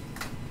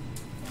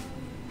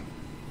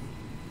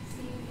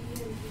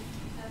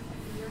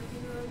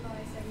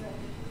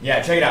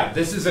 Yeah, check it out.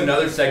 This is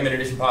another segment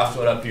addition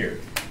postulate up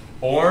here.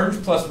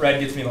 Orange plus red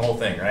gets me the whole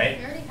thing, right?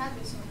 We already had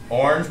this one.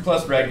 Orange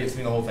plus red gets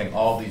me the whole thing.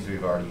 All of these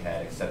we've already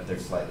had, except they're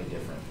slightly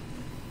different.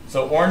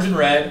 So orange and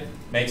red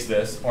makes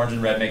this. Orange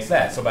and red makes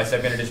that. So by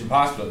segment addition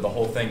postulate, the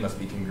whole thing must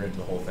be congruent to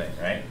the whole thing,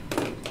 right?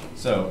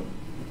 So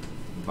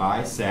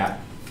by SAP,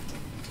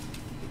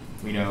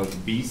 we know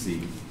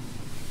BC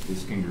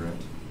is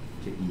congruent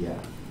to EF.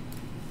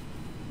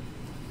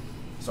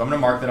 So I'm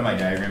going to mark that on my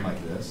diagram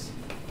like this.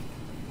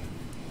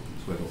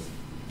 Squiggles.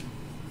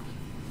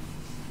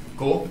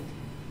 Cool?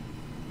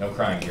 No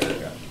crying here,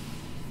 Erica.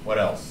 What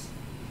else?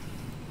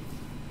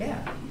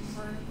 Yeah.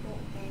 Vertical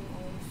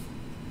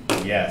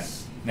angles.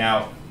 Yes.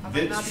 Now,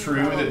 it's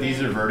true that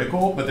these are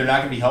vertical, but they're not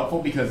going to be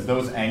helpful because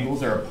those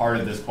angles are a part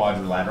of this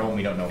quadrilateral, and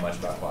we don't know much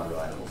about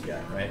quadrilaterals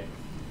yet, right?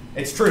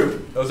 It's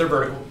true. Those are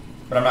vertical,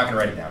 but I'm not going to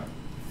write it down.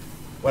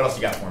 What else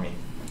you got for me?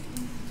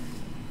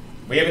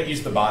 We haven't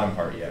used the bottom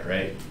part yet,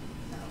 right?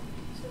 No.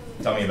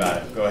 Tell me about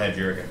it. Go ahead,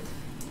 Jerica.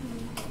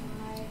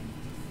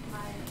 My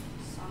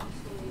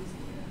isosceles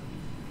theorem,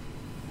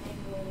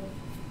 angle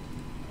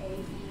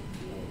AEB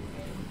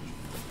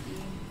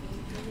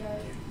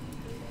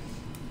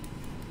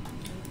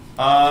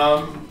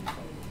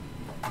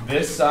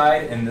This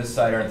side and this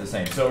side aren't the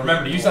same. So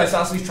remember, to use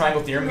isosceles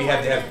triangle theorem, we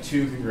have to have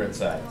two congruent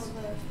sides.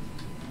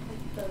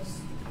 No,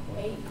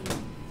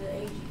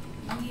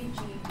 the EGB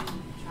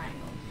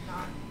triangle,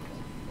 not.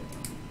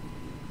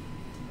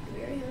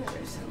 We already know that.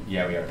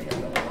 Yeah, we already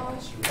got that.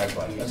 That's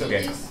why. That's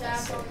okay. You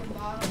sap on the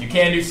bottom. You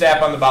can do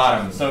sap on the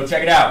bottom. So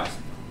check it out.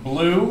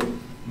 Blue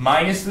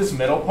minus this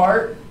middle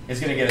part is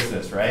going to get us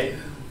this, right?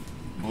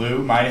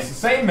 Blue minus the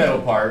same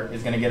middle part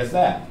is going to get us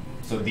that.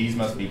 So these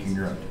must be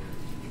congruent.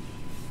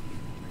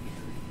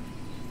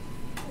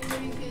 And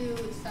then you can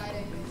do side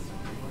angles.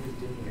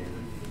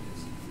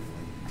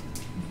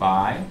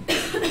 By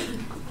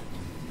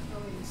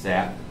Oh,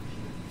 sap,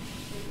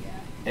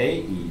 yeah.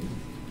 AE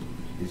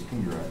is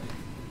congruent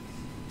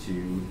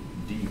to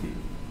DB.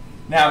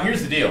 Now,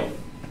 here's the deal.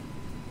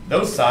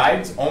 Those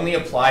sides only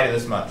apply to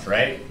this much,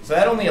 right? So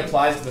that only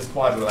applies to this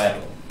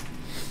quadrilateral.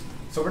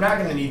 So we're not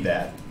going to need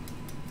that.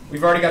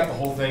 We've already got the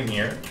whole thing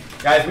here.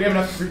 Guys, we have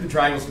enough to prove the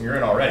triangle's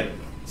congruent already.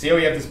 See how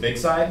we have this big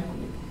side?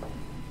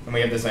 And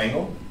we have this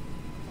angle?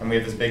 And we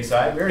have this big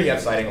side? We already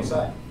have side, angle,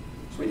 side.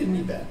 So we didn't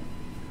need that.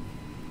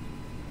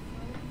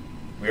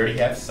 We already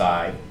have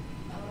side,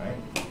 right?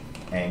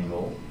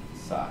 Angle,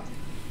 side.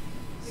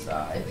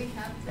 Side, Did we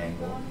have the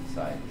angle, bottom?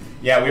 side.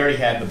 Yeah, we already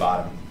had the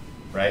bottom,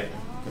 right?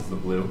 Because the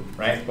blue,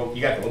 right? But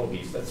you got the little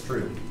piece, that's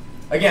true.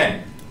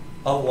 Again,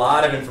 a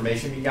lot of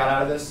information we got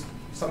out of this.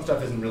 Some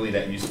stuff isn't really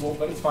that useful,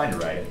 but it's fine to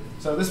write it.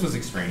 So this was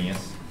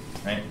extraneous,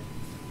 right?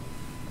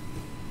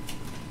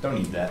 Don't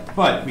need that.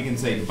 But we can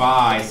say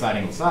by side,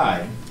 angle,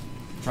 side,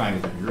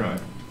 triangle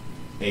congruent,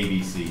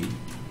 ABC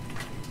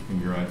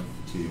congruent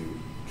to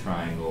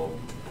triangle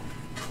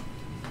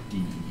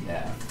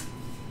DEF.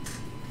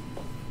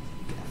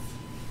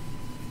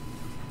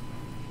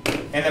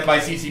 And then by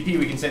CCP,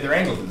 we can say their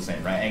angles are the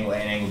same, right? Angle A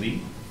and angle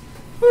D.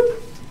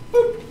 Boop,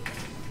 boop.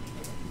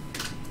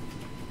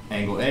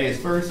 Angle A is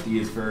first, D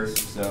is first,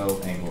 so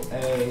angle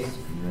A is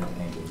congruent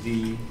to angle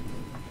D,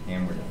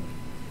 and we're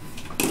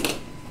done.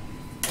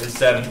 There's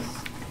 7.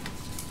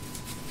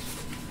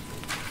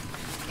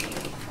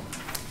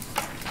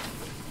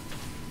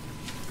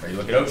 Ready to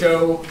look at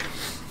Ocho?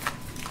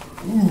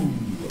 Ooh.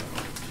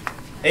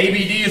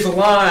 ABD is a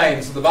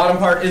line, so the bottom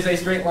part is a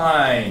straight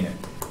line.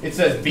 It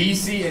says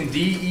BC and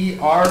DE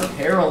are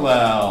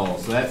parallel,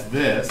 so that's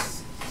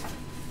this.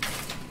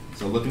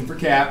 So looking for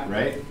cap,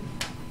 right?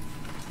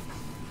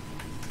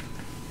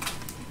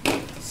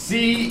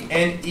 C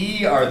and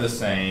E are the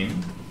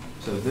same,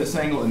 so this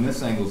angle and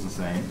this angle is the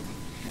same.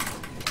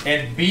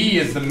 And B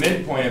is the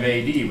midpoint of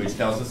AD, which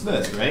tells us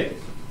this, right?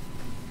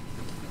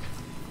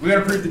 We got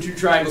to prove the two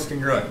triangles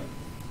congruent.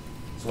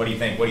 So what do you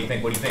think? What do you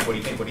think? What do you think? What do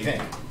you think? What do you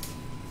think?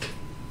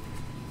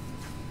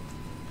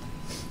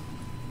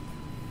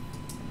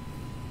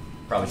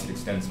 Probably should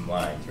extend some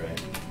lines, right?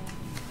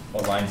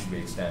 What line should we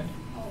extend?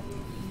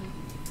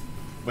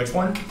 Which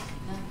one?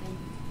 Nothing.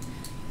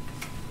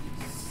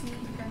 C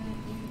and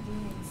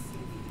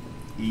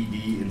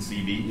ED and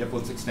CB. Yep,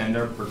 let's extend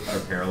our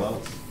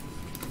parallels.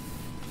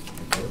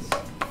 Like this.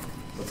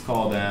 Let's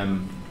call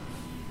them,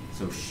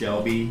 so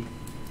Shelby,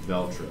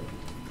 Veltro.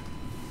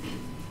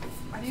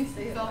 Why do you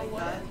say it like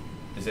that?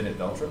 Isn't it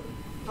Veltro?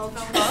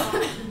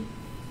 Veltro.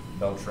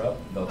 Veltro?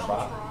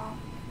 Veltro?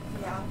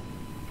 Yeah.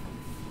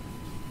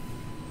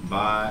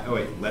 By, oh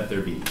wait, let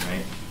there be,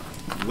 right?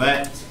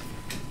 Let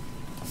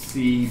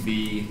C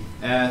be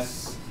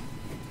S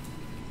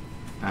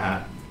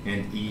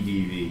and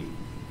EDV.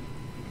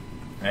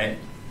 Right?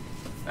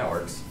 That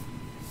works.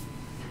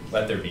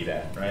 Let there be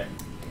that, right?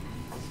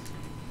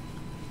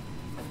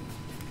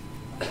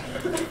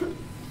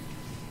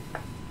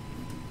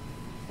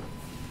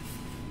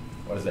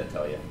 What does that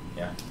tell you?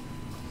 Yeah?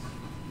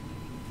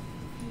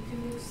 You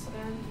can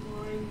extend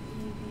line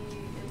EV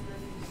and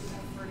then you can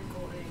have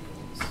vertical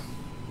angles.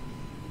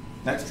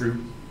 That's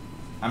true.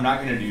 I'm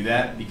not going to do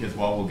that because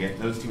while we'll get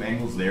those two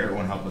angles there, it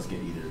won't help us get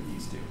either of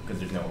these two because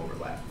there's no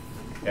overlap.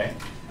 Okay?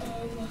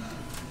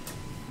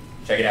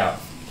 Check it out.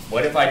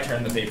 What if I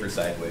turn the paper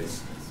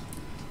sideways?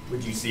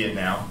 Would you see it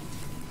now?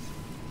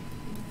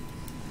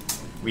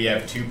 We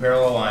have two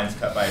parallel lines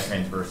cut by a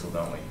transversal,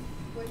 don't we?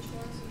 Which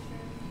one's the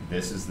transversal?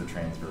 This is the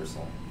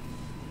transversal.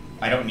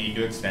 I don't need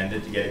to extend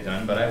it to get it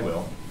done, but I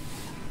will.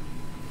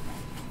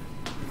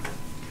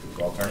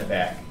 So I'll turn it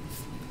back.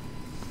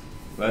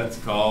 Let's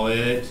call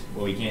it,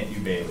 well, we can't do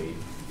Bailey,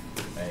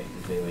 right?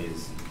 Because Bailey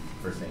is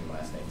first name,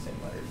 last name, same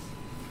letters.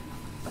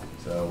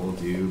 So we'll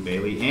do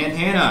Bailey and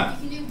Hannah.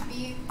 You can do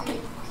B,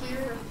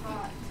 Peter or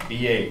Pot.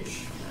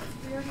 BH.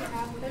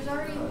 There's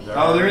already B.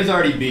 Oh, there is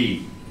already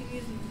B.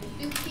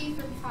 Do P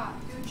for Pot.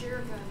 Do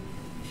Jericho.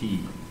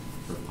 P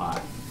for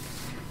pot.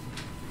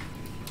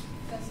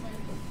 That's my.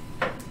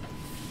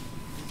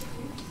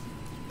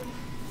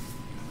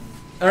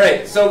 All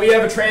right, so we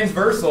have a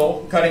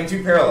transversal cutting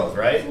two parallels,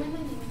 right?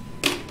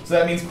 So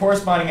that means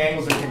corresponding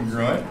angles are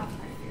congruent.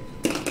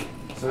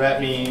 So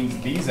that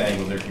means these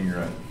angles are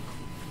congruent.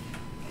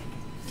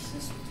 This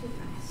is too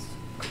fast.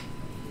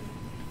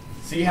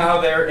 See how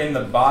they're in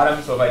the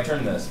bottom? So if I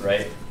turn this,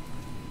 right?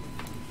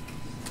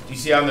 Do you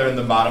see how they're in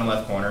the bottom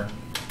left corner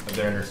of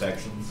their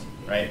intersections,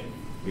 right?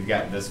 We've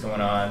got this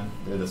going on.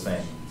 They're the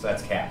same. So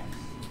that's cap.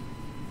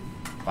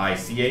 By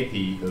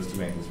CAP, those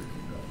two angles are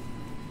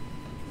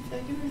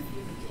congruent.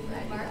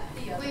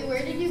 Wait,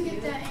 where did you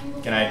get that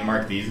angle? Can I from?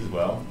 mark these as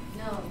well?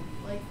 No,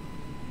 like,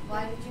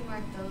 why did you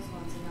mark those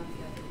ones and not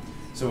the other ones?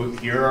 So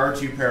here are our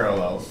two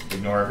parallels.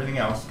 Ignore everything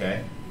else,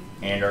 okay?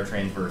 And our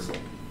transversal.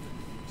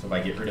 So if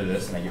I get rid of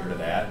this and I get rid of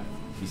that,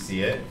 do you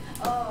see it?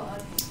 Oh,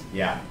 okay.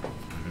 Yeah.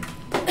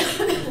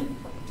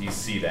 Do you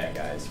see that,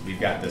 guys? We've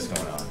got this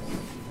going on.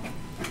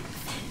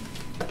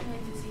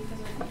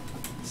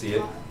 See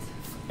it?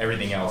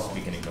 Everything else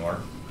we can ignore,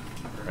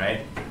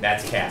 right?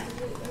 That's cap.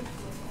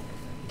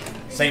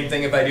 Same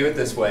thing if I do it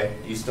this way.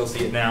 Do you still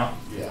see it now?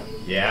 Yeah.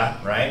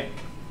 Yeah, right?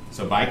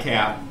 So by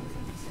cap,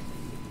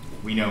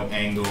 we know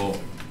angle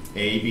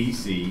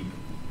ABC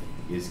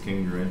is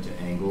congruent to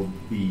angle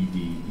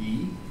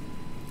BDE.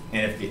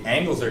 And if the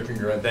angles are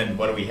congruent, then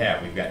what do we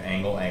have? We've got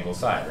angle, angle,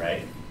 side,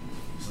 right?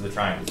 So the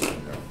triangles are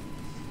congruent.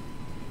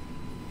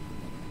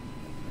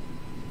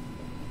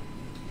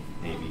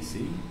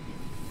 ABC,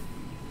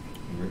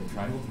 congruent to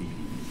triangle BDE.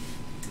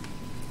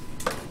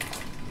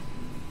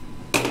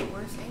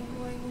 Where's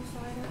angle, angle,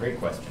 side? Great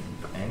question.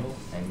 Angle,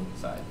 angle,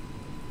 side.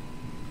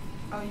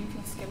 Oh, you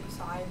can skip a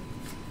side.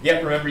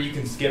 Yep, remember you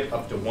can skip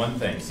up to one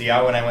thing. See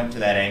how when I went to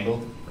that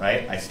angle,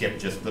 right? I skipped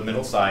just the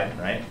middle side,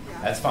 right?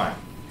 Yeah. That's fine.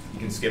 You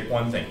can skip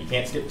one thing. You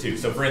can't skip two.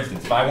 So for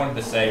instance, if I wanted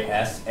to say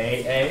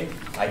SAA,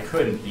 I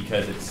couldn't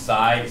because it's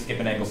side, skip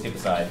an angle, skip a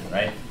side,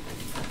 right?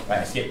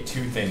 I skipped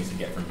two things to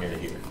get from here to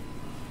here.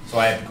 So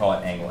I have to call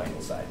it angle,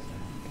 angle, side.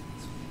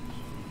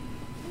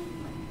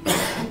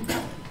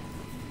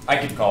 I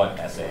could call it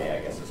SAA,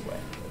 I guess, this way.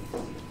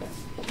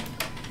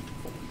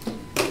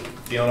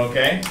 Feeling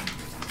okay?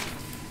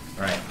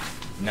 All right,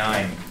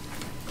 9.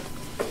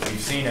 We've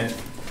seen it.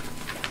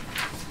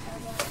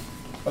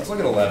 Let's look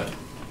at 11.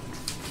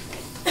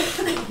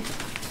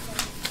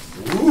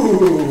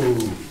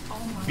 Ooh!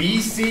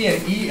 BC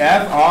and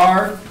EF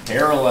are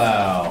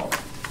parallel.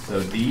 So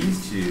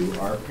these two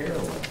are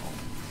parallel.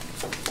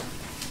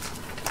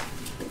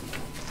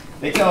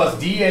 They tell us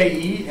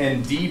DAE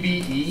and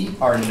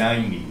DBE are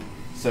 90.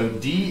 So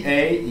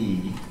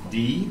DAE,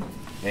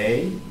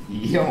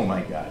 oh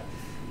my God.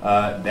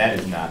 That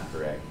is not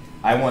correct.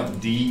 I want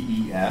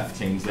DEF,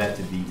 change that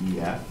to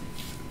DEF.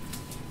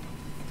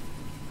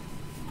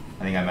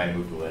 I think I might have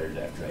moved the letters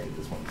after I did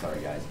this one,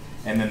 sorry guys.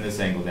 And then this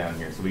angle down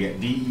here. So we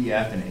get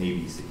DEF and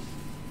ABC.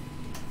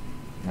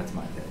 That's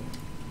my opinion.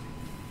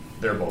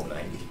 They're both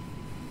 90.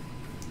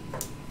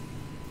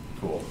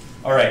 Cool.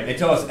 All right, they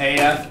tell us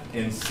AF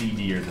and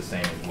CD are the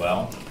same as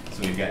well.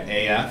 So we've got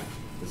AF,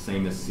 the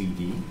same as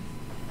CD.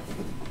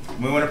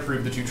 We want to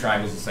prove the two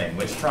triangles the same.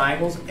 Which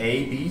triangles?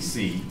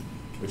 ABC,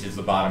 which is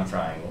the bottom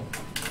triangle,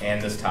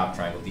 and this top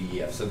triangle,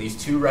 DEF. So these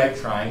two right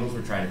triangles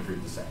we're trying to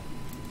prove the same.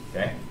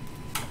 Okay?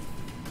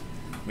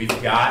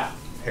 We've got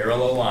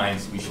parallel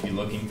lines, so we should be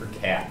looking for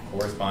cap,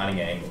 corresponding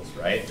angles,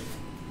 right?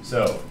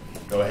 So,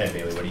 go ahead,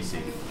 Bailey, what do you see?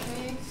 Can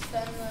we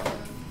extend the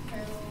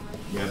parallel line?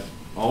 Yep.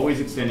 Always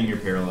extending your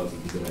parallels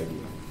is a good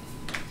idea.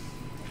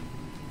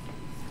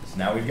 So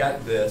now we've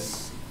got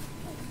this.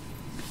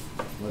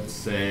 Let's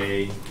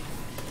say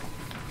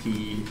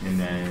P and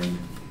then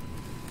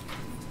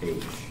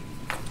H.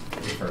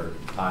 For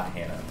hot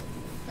Hannah.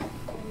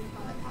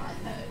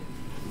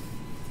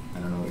 I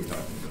don't know what you're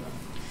talking about.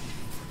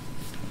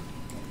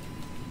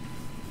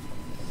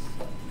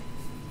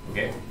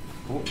 Okay,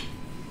 cool.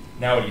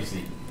 Now what do you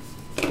see?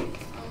 Nothing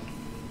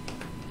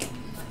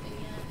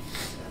yet.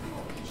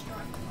 Just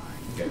drawing the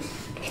line. Okay.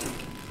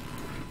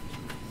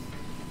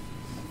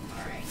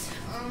 All right.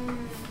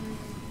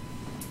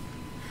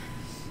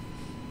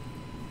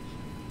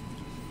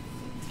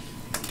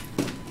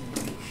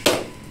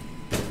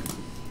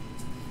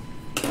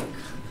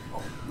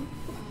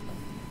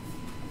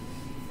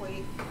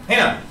 Wait.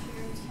 Hang on.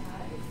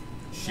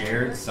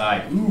 Shared Shared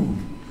side. Ooh.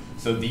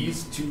 So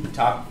these two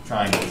top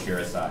triangles share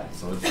a side.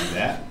 So let's do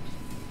that.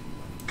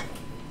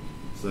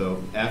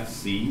 So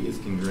FC is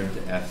congruent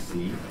to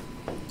FC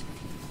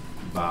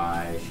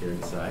by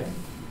shared side.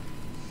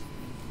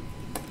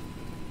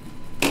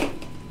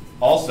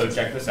 Also,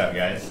 check this out,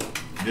 guys.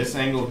 This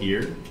angle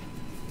here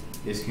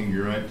is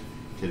congruent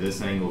to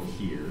this angle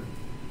here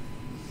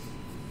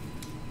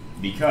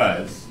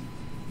because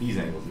these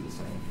angles are the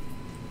same.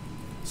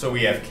 So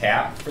we have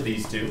cap for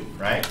these two,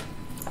 right?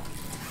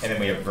 And then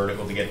we have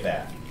vertical to get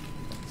that.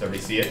 Does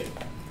everybody see it?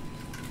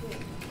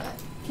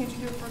 Can't you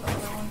do it for the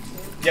other one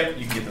too? Yep,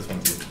 you can get this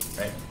one too,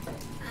 right?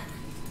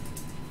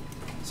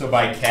 So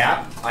by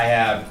cap, I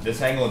have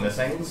this angle and this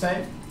angle the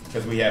same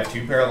because we have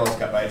two parallels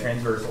cut by a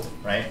transversal,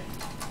 right?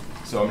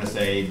 So I'm going to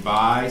say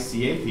by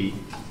CAP,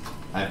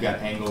 I've got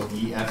angle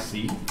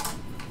EFC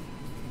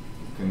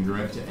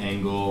congruent to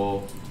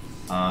angle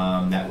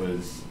that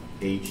was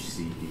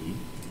HCD.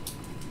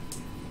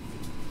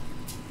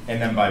 And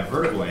then by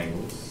vertical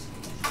angles,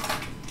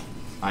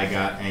 I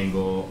got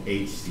angle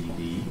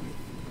HCD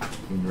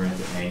congruent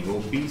to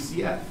angle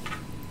BCF.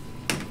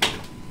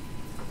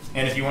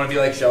 And if you want to be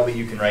like Shelby,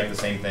 you can write the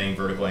same thing,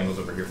 vertical angles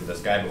over here for this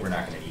guy, but we're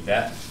not going to need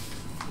that.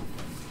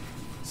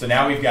 So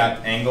now we've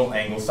got angle,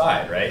 angle,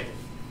 side, right?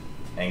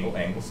 Angle,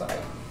 angle,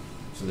 side.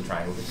 So the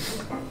triangle gets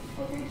to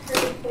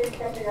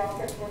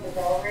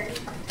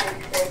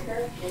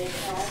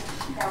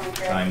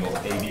triangle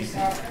ABC.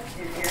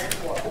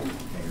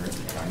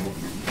 Triangle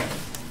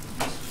ABC.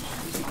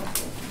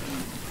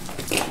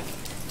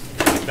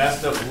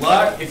 Best of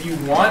luck. If you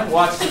want,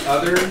 watch the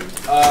other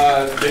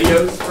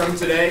videos from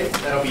today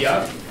that'll be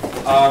up.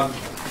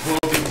 We'll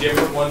do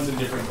different ones in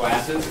different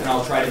classes, and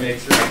I'll try to make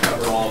sure I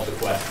cover all of the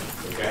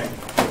questions, okay?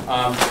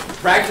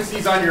 Practice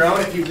these on your own.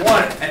 If you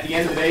want, at the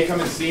end of the day,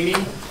 come and see me.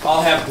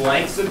 I'll have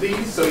blanks of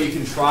these, so you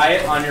can try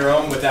it on your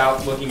own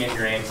without looking at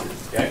your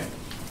answers, okay?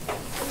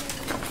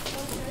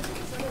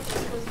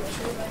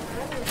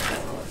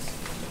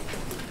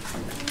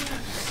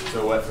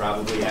 So what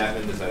probably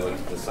happened is I looked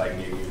at the site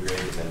and gave you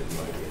grades and didn't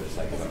look at the other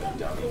site because I'm a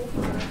dummy.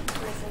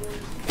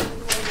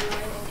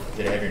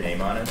 Did I have your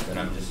name on it? Then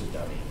I'm just a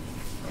dummy.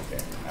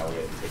 Okay, I will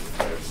get to take the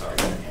credit. Sorry.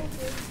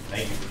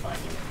 Thank you for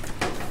finding it.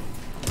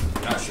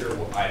 I'm not sure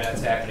why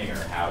that's happening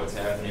or how it's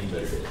happening,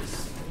 but it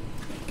is.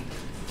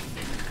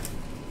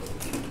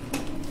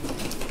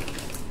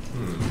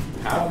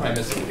 How am I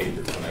missing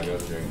papers when I go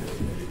during the